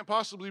me, it can't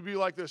possibly be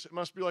like this. It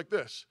must be like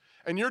this.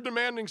 And you're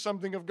demanding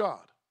something of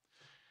God.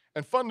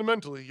 And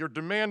fundamentally, you're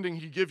demanding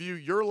he give you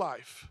your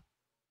life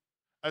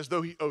as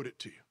though he owed it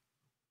to you.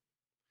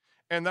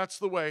 And that's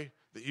the way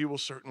that you will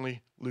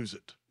certainly lose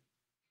it.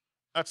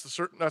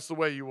 That's the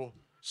way you will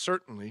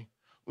certainly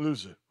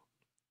lose it.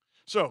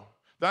 So,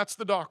 that's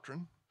the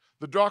doctrine.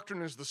 The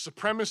doctrine is the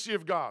supremacy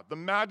of God, the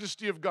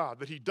majesty of God,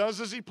 that he does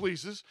as he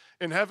pleases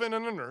in heaven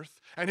and on earth,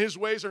 and his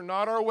ways are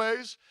not our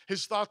ways,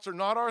 his thoughts are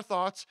not our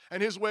thoughts,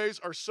 and his ways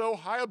are so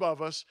high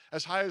above us,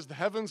 as high as the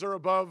heavens are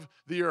above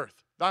the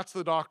earth. That's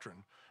the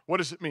doctrine. What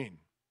does it mean?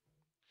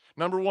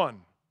 Number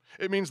one,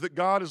 it means that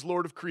God is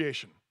Lord of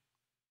creation.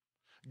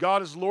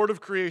 God is Lord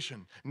of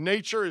creation.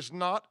 Nature is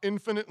not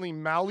infinitely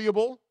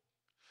malleable.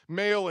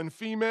 Male and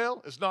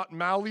female is not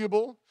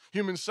malleable.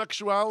 Human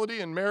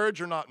sexuality and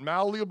marriage are not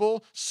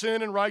malleable.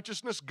 Sin and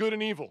righteousness, good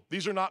and evil,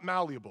 these are not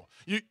malleable.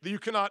 You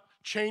cannot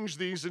change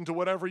these into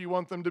whatever you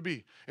want them to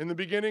be. In the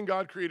beginning,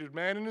 God created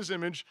man in his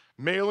image.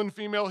 Male and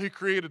female, he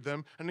created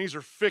them, and these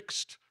are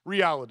fixed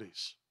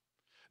realities.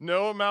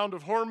 No amount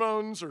of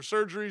hormones or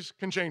surgeries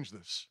can change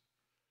this.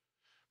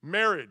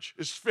 Marriage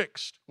is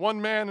fixed.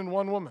 One man and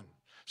one woman.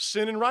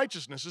 Sin and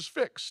righteousness is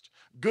fixed.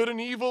 Good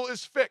and evil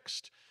is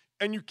fixed.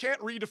 And you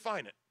can't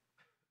redefine it.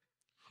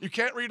 You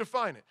can't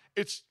redefine it.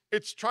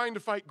 It's trying to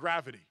fight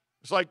gravity.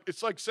 It's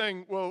like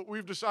saying, well,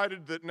 we've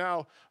decided that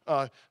now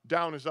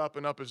down is up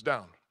and up is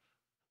down.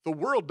 The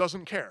world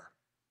doesn't care,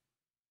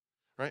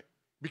 right?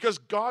 Because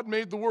God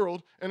made the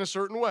world in a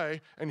certain way,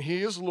 and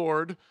he is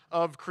Lord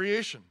of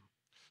creation.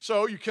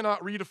 So you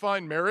cannot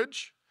redefine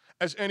marriage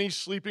as any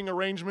sleeping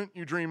arrangement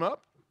you dream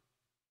up.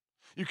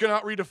 You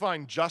cannot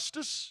redefine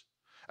justice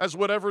as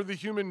whatever the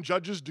human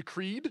judges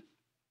decreed,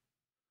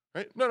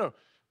 right? No.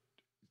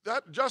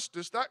 that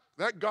justice,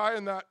 that guy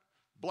in that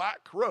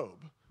black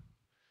robe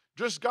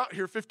just got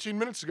here 15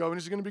 minutes ago and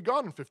he's going to be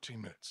gone in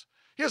 15 minutes.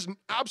 He has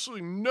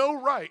absolutely no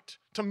right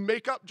to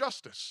make up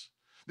justice.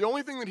 The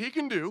only thing he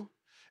can do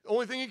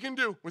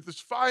with his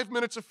 5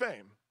 minutes of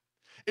fame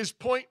is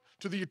point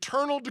to the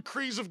eternal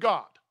decrees of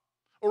God,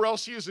 or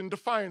else he is in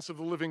defiance of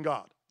the living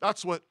God.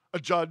 That's what a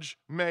judge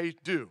may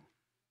do,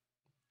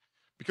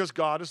 because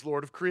God is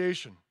Lord of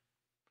creation.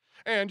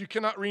 And you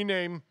cannot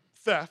rename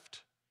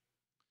theft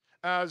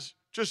as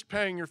just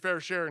paying your fair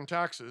share in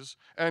taxes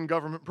and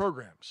government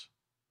programs.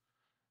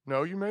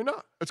 No, you may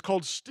not. It's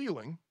called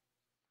stealing,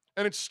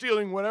 and it's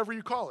stealing whatever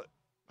you call it,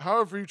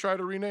 however you try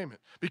to rename it,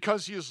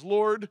 because he is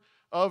Lord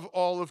of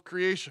all of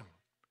creation.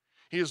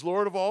 He is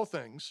Lord of all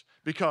things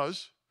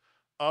because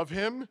of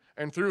him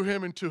and through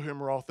him and to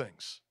him are all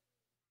things.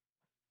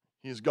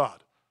 He is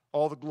God.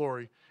 All the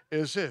glory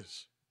is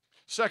his.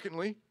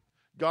 Secondly,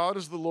 God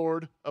is the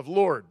Lord of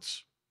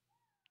lords.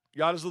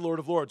 God is the Lord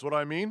of lords. What do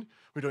I mean?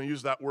 We don't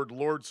use that word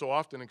Lord so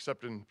often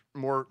except in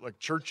more like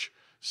church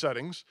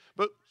settings.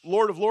 But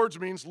Lord of lords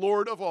means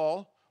Lord of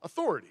all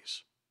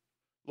authorities.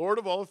 Lord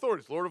of all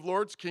authorities. Lord of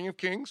lords, King of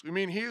kings. We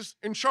mean he's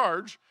in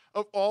charge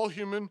of all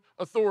human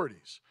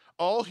authorities.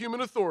 All human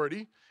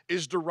authority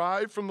is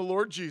derived from the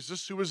Lord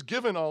Jesus, who was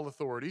given all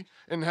authority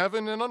in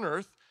heaven and on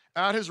earth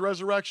at his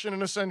resurrection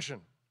and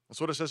ascension.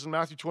 That's what it says in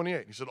Matthew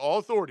 28. He said, all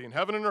authority in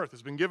heaven and earth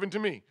has been given to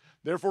me.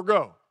 Therefore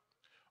go.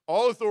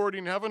 All authority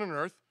in heaven and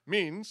earth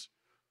means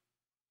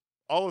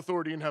all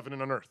authority in heaven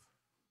and on earth,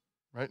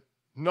 right?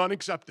 None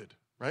accepted,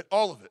 right?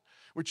 All of it,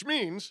 which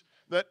means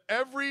that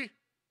every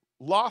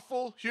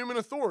lawful human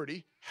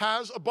authority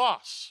has a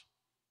boss.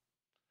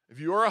 If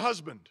you are a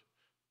husband,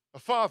 a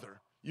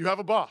father, you have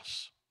a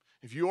boss.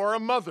 If you are a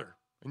mother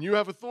and you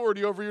have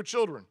authority over your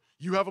children,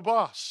 you have a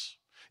boss.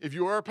 If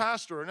you are a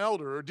pastor, an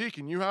elder, or a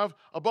deacon, you have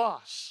a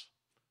boss.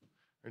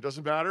 It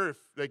doesn't matter if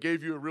they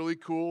gave you a really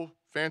cool,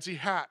 fancy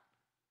hat.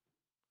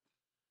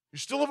 You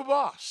still have a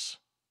boss.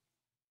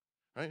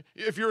 Right?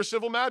 If you're a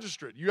civil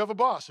magistrate, you have a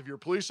boss. If you're a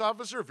police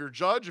officer, if you're a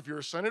judge, if you're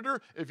a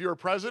senator, if you're a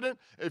president,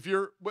 if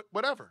you're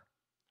whatever,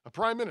 a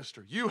prime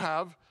minister, you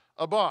have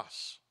a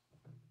boss.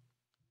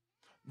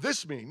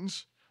 This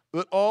means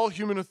that all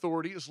human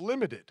authority is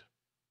limited.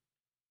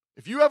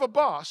 If you have a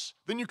boss,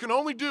 then you can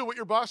only do what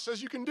your boss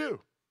says you can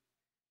do.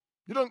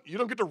 You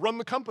don't get to run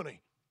the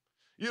company.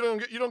 You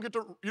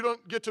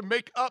don't get to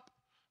make up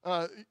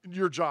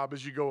your job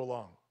as you go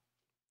along.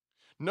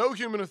 No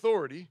human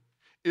authority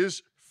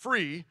is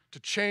free to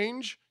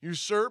change,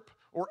 usurp,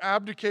 or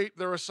abdicate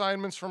their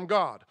assignments from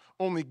God.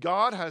 Only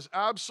God has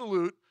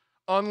absolute,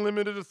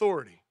 unlimited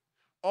authority.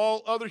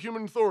 All other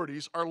human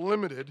authorities are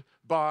limited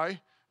by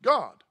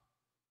God.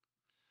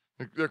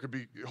 There could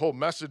be a whole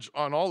message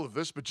on all of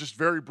this, but just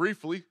very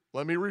briefly,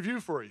 let me review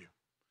for you.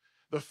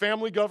 The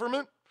family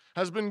government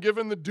has been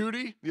given the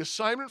duty, the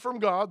assignment from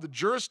God, the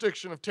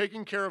jurisdiction of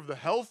taking care of the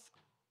health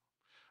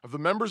of the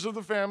members of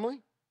the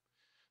family,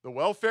 the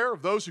welfare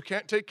of those who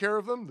can't take care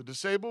of them, the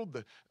disabled,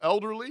 the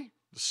elderly,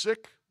 the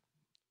sick,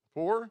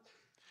 poor,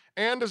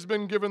 and has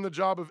been given the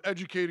job of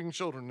educating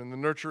children in the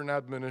nurture and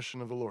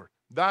admonition of the Lord.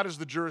 That is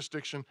the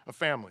jurisdiction of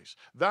families.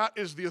 That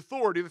is the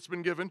authority that's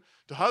been given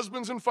to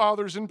husbands and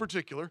fathers in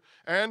particular,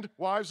 and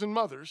wives and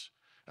mothers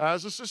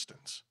as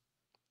assistants.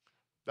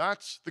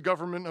 That's the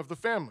government of the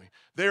family.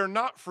 They are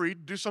not free to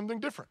do something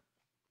different.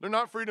 They're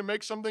not free to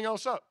make something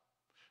else up.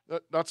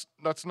 That's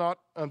not,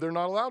 they're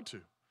not allowed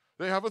to.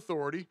 They have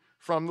authority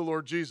from the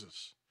Lord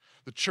Jesus.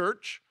 The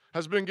church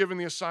has been given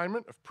the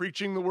assignment of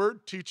preaching the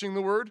word, teaching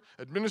the word,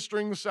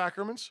 administering the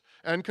sacraments,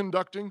 and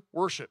conducting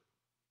worship.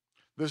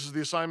 This is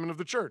the assignment of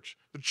the church.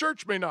 The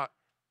church may not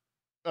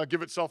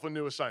give itself a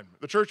new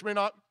assignment. The church may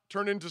not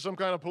turn into some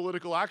kind of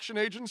political action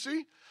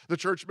agency. The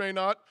church may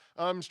not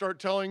start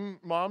telling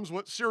moms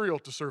what cereal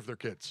to serve their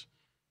kids.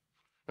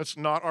 That's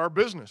not our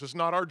business. It's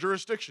not our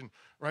jurisdiction,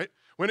 right?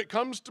 When it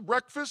comes to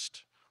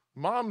breakfast,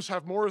 moms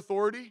have more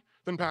authority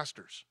than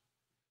pastors,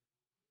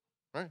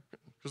 right?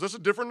 Because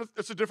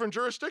it's a different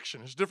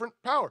jurisdiction. It's a different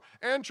power.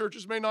 And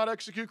churches may not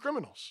execute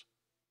criminals.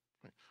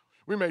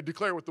 We may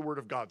declare what the Word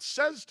of God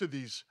says to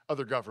these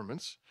other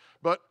governments,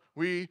 but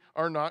we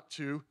are not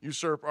to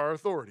usurp our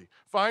authority.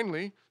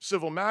 Finally,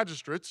 civil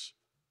magistrates,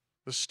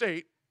 the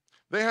state,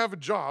 they have a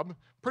job,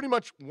 pretty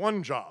much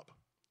one job,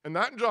 and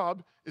that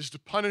job is to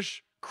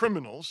punish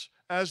criminals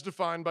as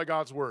defined by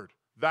God's Word.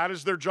 That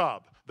is their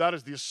job. That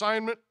is the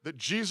assignment that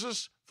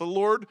Jesus, the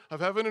Lord of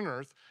heaven and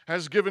earth,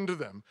 has given to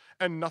them,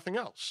 and nothing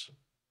else.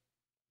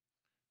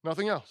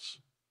 Nothing else.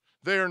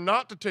 They are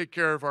not to take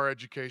care of our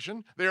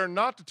education. They are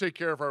not to take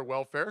care of our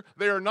welfare.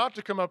 They are not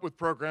to come up with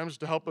programs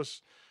to help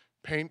us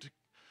paint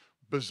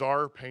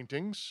bizarre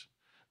paintings.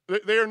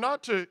 They are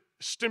not to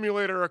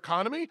stimulate our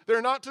economy.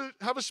 They're not to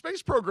have a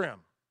space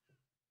program.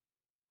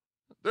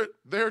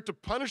 They're to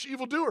punish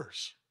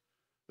evildoers.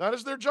 That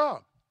is their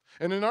job.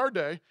 And in our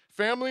day,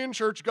 family and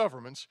church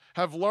governments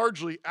have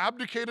largely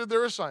abdicated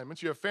their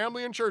assignments. You have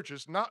family and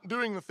churches not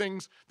doing the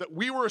things that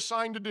we were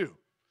assigned to do.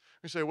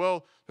 You say,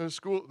 well,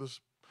 the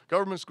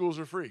government schools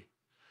are free.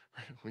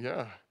 Well,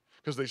 yeah,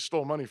 because they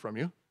stole money from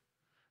you.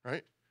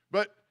 right?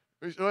 But,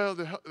 well,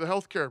 the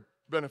healthcare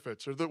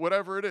benefits or the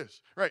whatever it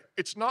is, right?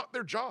 It's not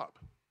their job.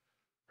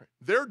 Right?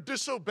 They're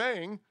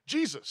disobeying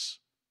Jesus.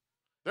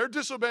 They're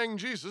disobeying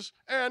Jesus,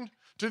 and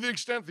to the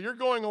extent that you're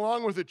going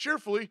along with it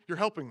cheerfully, you're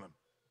helping them.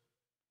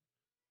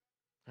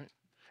 Right?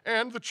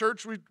 And the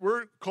church,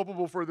 we're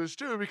culpable for this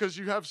too, because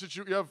you have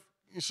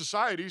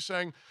society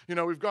saying,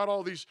 we've got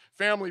all these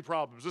family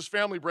problems, this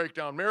family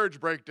breakdown, marriage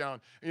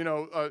breakdown,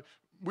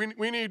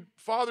 we need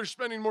fathers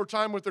spending more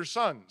time with their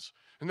sons.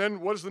 And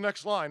then what is the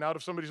next line out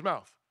of somebody's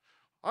mouth?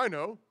 I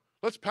know,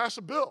 let's pass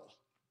a bill.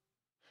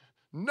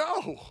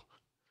 No.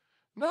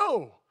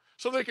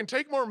 So they can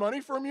take more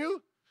money from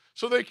you?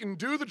 So they can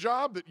do the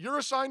job that you're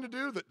assigned to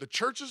do, that the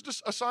church is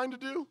assigned to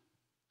do?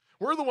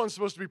 We're the ones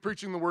supposed to be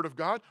preaching the word of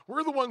God.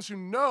 We're the ones who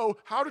know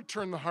how to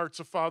turn the hearts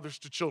of fathers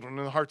to children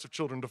and the hearts of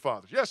children to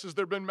fathers. Yes, has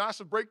there been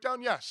massive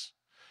breakdown? Yes.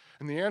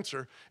 And the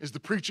answer is the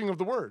preaching of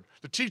the word,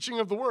 the teaching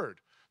of the word.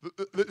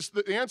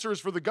 The answer is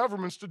for the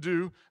governments to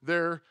do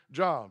their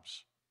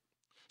jobs.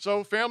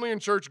 So family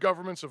and church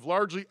governments have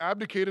largely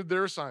abdicated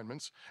their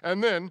assignments,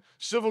 and then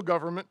civil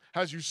government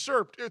has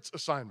usurped its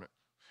assignment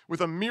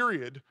with a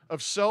myriad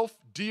of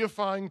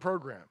self-deifying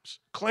programs,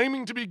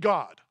 claiming to be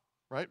God,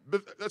 right?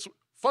 But that's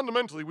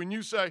fundamentally when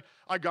you say,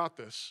 I got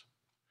this,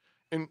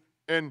 and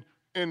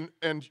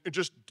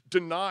just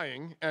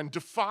denying and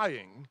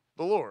defying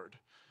the Lord,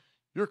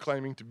 you're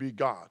claiming to be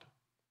God.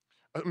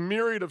 A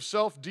myriad of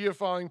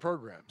self-deifying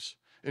programs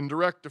in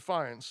direct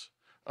defiance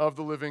of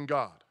the living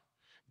God.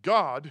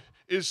 God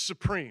is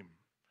supreme.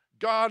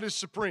 God is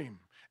supreme.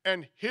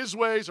 And his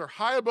ways are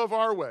high above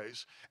our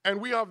ways.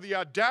 And we have the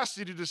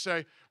audacity to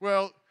say,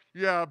 well,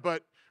 yeah,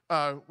 but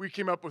we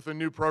came up with a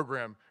new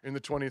program in the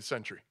 20th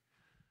century.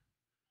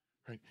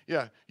 Right?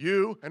 Yeah,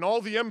 you and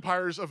all the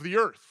empires of the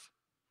earth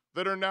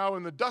that are now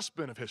in the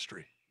dustbin of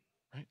history.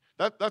 Right?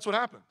 That's what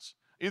happens.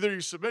 Either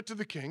you submit to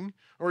the king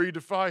or you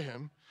defy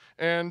him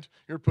and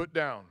you're put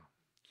down.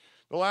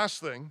 The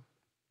last thing,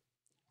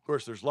 of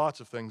course, there's lots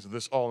of things that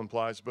this all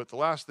implies, but the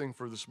last thing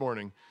for this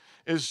morning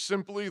is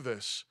simply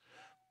this.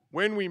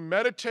 When we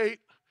meditate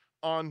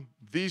on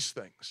these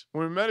things,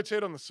 when we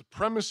meditate on the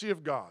supremacy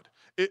of God,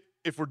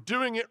 if we're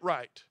doing it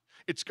right,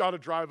 it's got to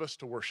drive us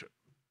to worship.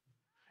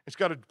 It's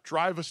got to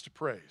drive us to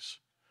praise.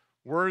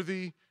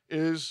 Worthy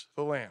is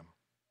the Lamb.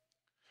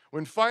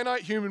 When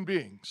finite human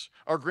beings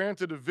are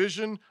granted a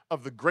vision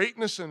of the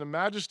greatness and the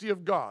majesty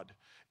of God,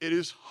 it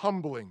is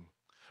humbling,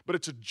 but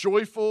it's a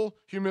joyful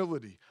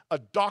humility, a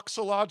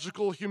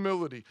doxological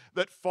humility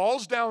that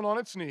falls down on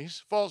its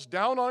knees, falls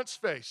down on its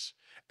face,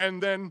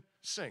 and then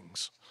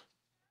sings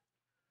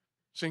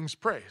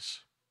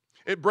praise.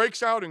 It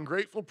breaks out in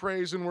grateful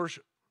praise and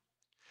worship.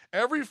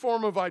 Every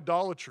form of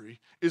idolatry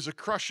is a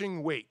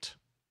crushing weight.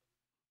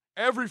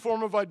 Every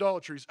form of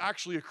idolatry is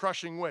actually a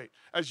crushing weight.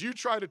 As you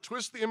try to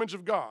twist the image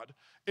of God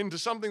into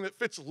something that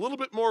fits a little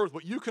bit more with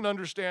what you can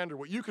understand or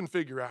what you can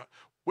figure out,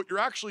 what you're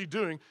actually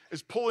doing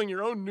is pulling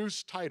your own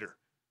noose tighter.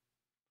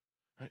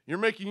 Right? You're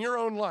making your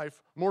own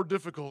life more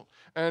difficult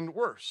and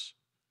worse.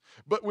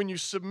 But when you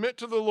submit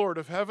to the Lord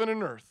of heaven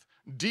and earth,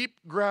 in deep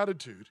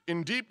gratitude,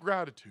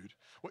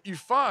 what you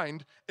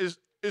find is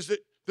that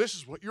this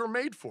is what you're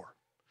made for.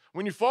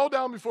 When you fall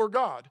down before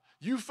God,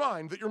 you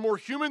find that you're more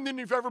human than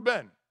you've ever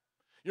been.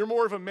 You're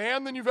more of a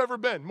man than you've ever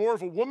been, more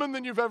of a woman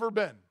than you've ever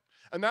been.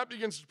 And that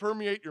begins to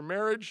permeate your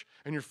marriage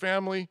and your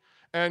family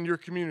and your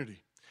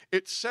community.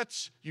 It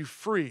sets you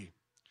free.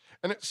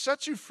 And it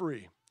sets you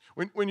free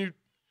when you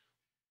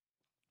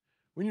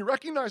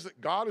recognize that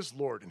God is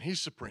Lord and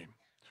he's supreme.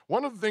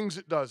 One of the things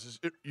it does is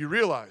you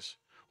realize,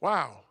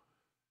 wow,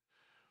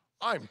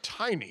 I'm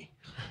tiny.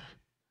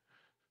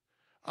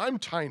 I'm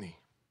tiny.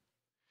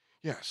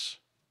 Yes.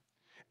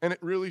 And it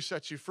really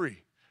sets you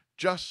free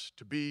just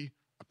to be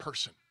a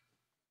person.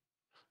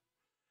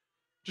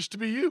 Just to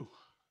be you.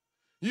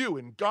 You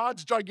in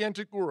God's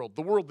gigantic world,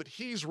 the world that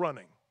he's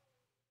running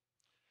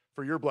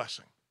for your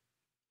blessing.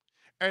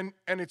 And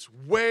it's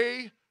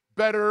way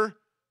better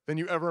than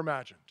you ever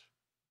imagined.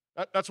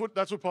 That's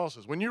what Paul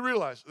says. When you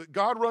realize that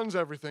God runs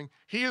everything,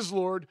 he is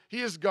Lord,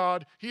 he is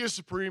God, he is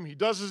supreme, he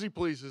does as he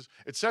pleases,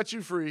 it sets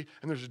you free,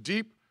 and there's a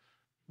deep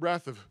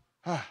breath of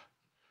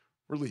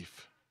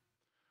relief.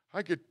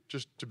 I get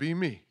just to be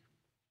me.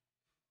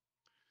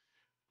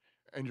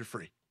 And you're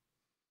free.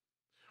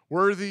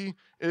 Worthy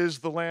is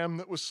the Lamb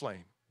that was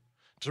slain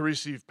to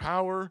receive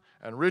power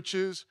and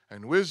riches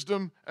and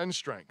wisdom and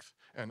strength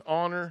and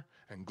honor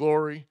and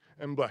glory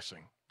and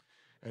blessing.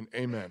 And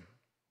amen.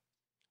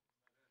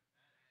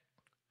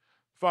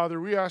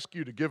 Father, we ask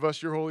you to give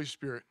us your Holy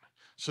Spirit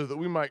so that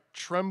we might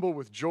tremble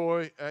with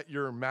joy at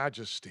your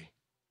majesty.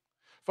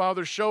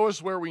 Father, show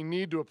us where we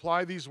need to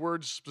apply these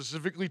words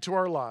specifically to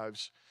our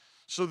lives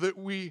so that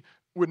we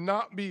would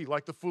not be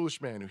like the foolish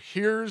man who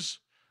hears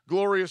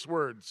glorious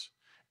words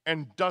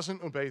and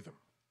doesn't obey them.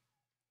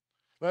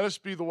 Let us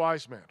be the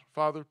wise man,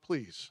 Father,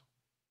 please,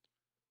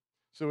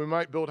 so we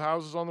might build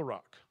houses on the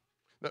rock,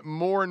 that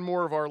more and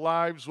more of our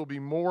lives will be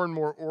more and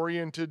more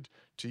oriented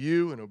to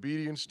you and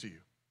obedience to you.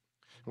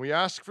 And we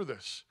ask for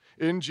this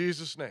in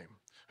Jesus' name,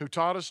 who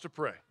taught us to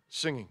pray,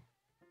 singing.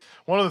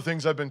 One of the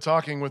things I've been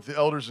talking with the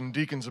elders and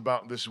deacons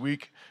about this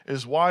week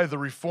is why the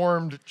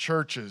Reformed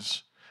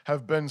churches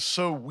have been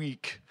so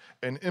weak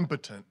and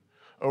impotent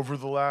over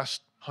the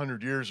last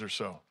 100 years or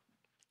so.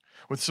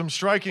 With some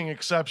striking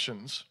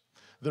exceptions,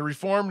 the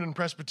Reformed and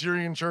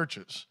Presbyterian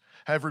churches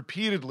have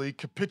repeatedly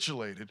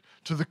capitulated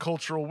to the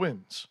cultural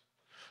winds.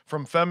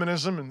 From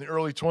feminism in the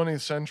early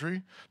 20th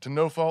century to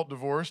no-fault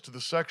divorce to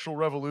the sexual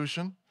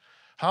revolution,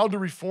 how do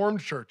Reformed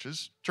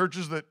churches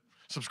that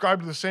subscribe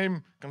to the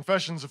same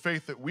confessions of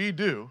faith that we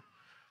do,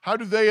 how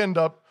do they end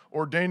up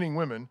ordaining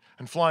women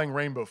and flying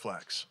rainbow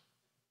flags?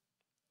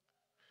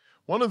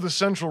 One of the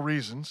central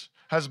reasons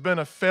has been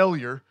a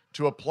failure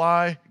to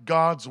apply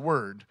God's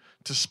word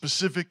to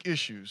specific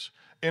issues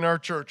in our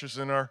churches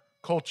and our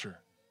culture.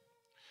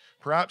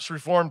 Perhaps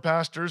Reformed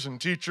pastors and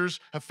teachers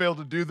have failed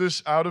to do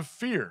this out of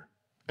fear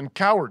and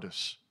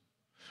cowardice.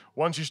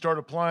 Once you start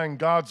applying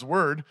God's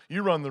word,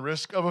 you run the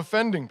risk of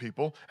offending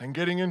people and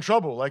getting in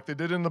trouble like they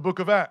did in the book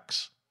of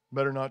Acts.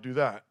 Better not do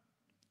that.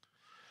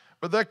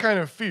 But that kind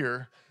of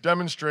fear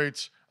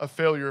demonstrates a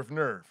failure of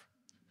nerve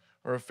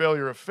or a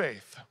failure of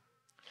faith.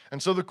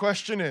 And so the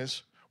question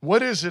is,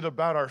 what is it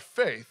about our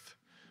faith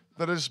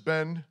that has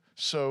been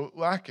so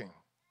lacking?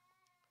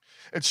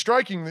 It's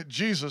striking that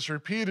Jesus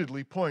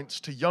repeatedly points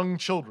to young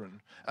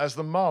children as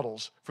the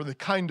models for the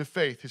kind of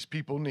faith his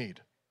people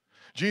need.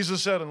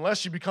 Jesus said,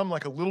 unless you become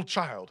like a little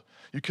child,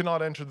 you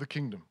cannot enter the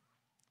kingdom.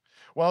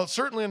 While it's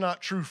certainly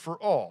not true for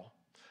all,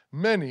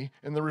 many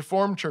in the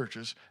Reformed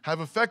churches have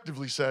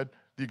effectively said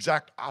the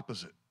exact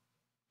opposite.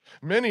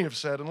 Many have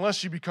said,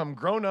 unless you become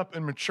grown up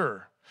and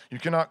mature, you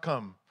cannot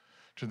come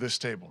to this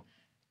table.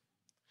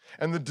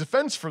 And the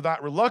defense for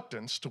that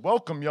reluctance to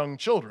welcome young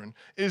children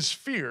is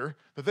fear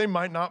that they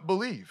might not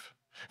believe,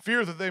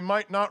 fear that they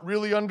might not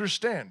really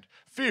understand,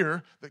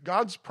 fear that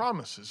God's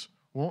promises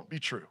won't be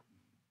true.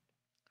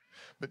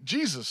 But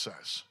Jesus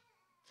says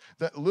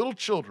that little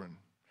children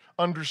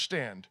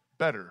understand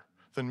better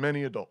than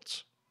many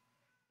adults.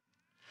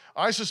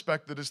 I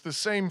suspect that it's the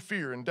same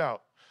fear and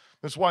doubt.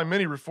 That's why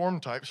many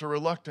Reformed types are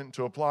reluctant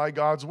to apply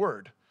God's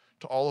word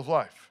to all of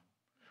life.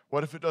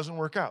 What if it doesn't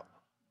work out?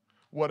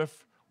 What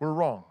if we're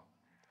wrong?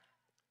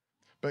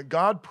 But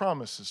God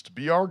promises to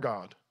be our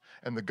God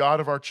and the God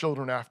of our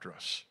children after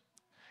us.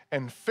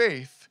 And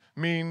faith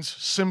means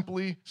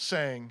simply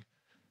saying,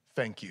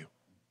 thank you.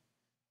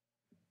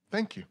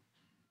 Thank you.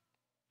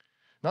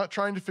 Not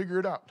trying to figure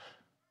it out.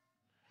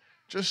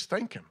 Just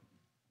thank him.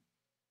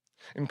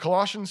 In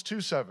Colossians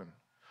 2:7,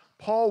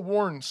 Paul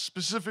warns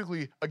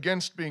specifically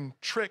against being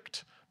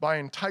tricked by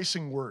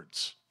enticing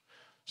words.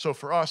 So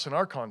for us, in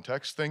our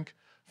context, think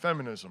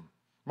feminism,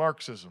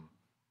 Marxism,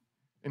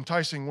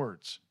 enticing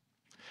words.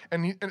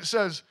 And it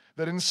says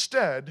that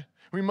instead,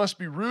 we must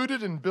be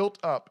rooted and built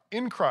up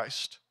in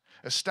Christ,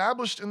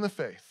 established in the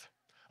faith,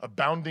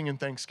 abounding in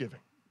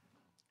thanksgiving.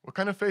 What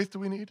kind of faith do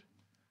we need?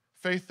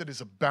 Faith that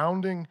is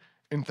abounding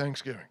in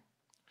thanksgiving.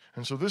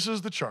 And so this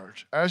is the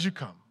charge. As you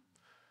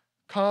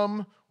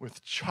come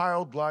with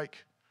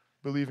childlike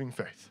believing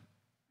faith,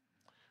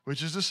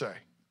 which is to say,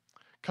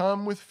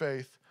 come with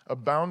faith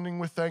abounding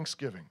with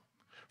thanksgiving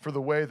for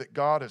the way that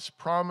God has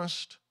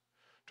promised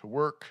to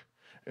work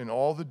in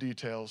all the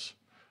details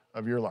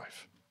of your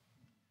life.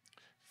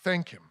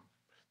 Thank him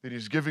that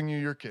he's giving you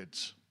your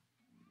kids,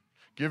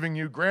 giving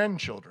you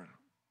grandchildren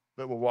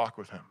that will walk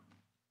with him,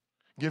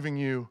 giving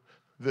you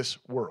this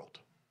world.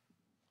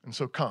 And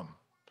so come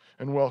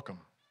and welcome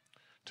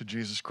to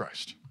Jesus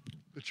Christ.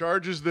 The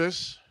charge is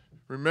this: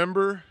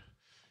 remember,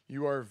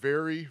 you are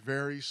very,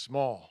 very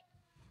small.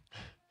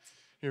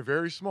 You're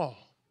very small.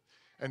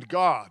 And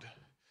God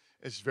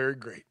is very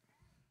great.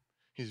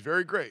 He's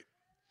very great.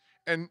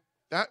 And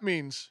that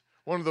means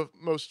one of the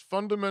most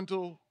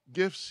fundamental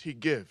gifts he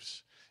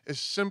gives is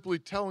simply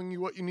telling you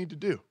what you need to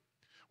do.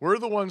 We're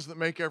the ones that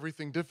make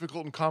everything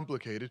difficult and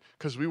complicated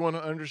because we want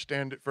to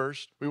understand it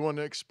first. We want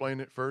to explain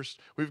it first.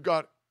 We've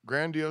got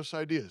grandiose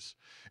ideas.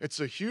 It's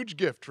a huge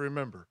gift to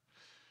remember.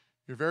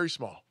 You're very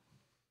small,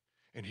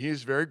 and he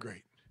is very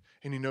great,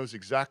 and he knows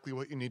exactly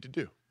what you need to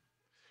do.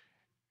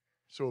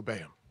 So obey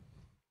him.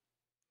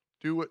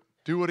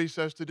 Do what he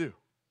says to do.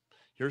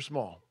 You're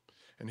small,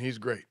 and he's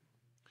great.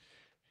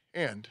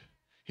 And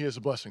he has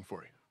a blessing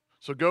for you.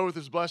 So go with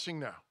his blessing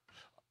now.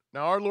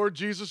 Now our Lord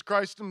Jesus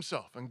Christ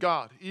himself and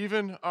God,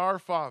 even our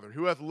Father,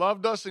 who hath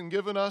loved us and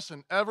given us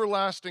an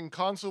everlasting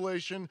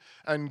consolation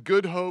and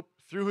good hope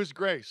through his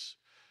grace,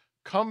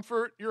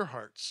 comfort your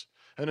hearts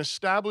and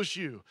establish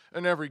you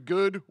in every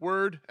good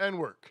word and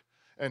work.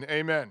 And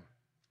amen.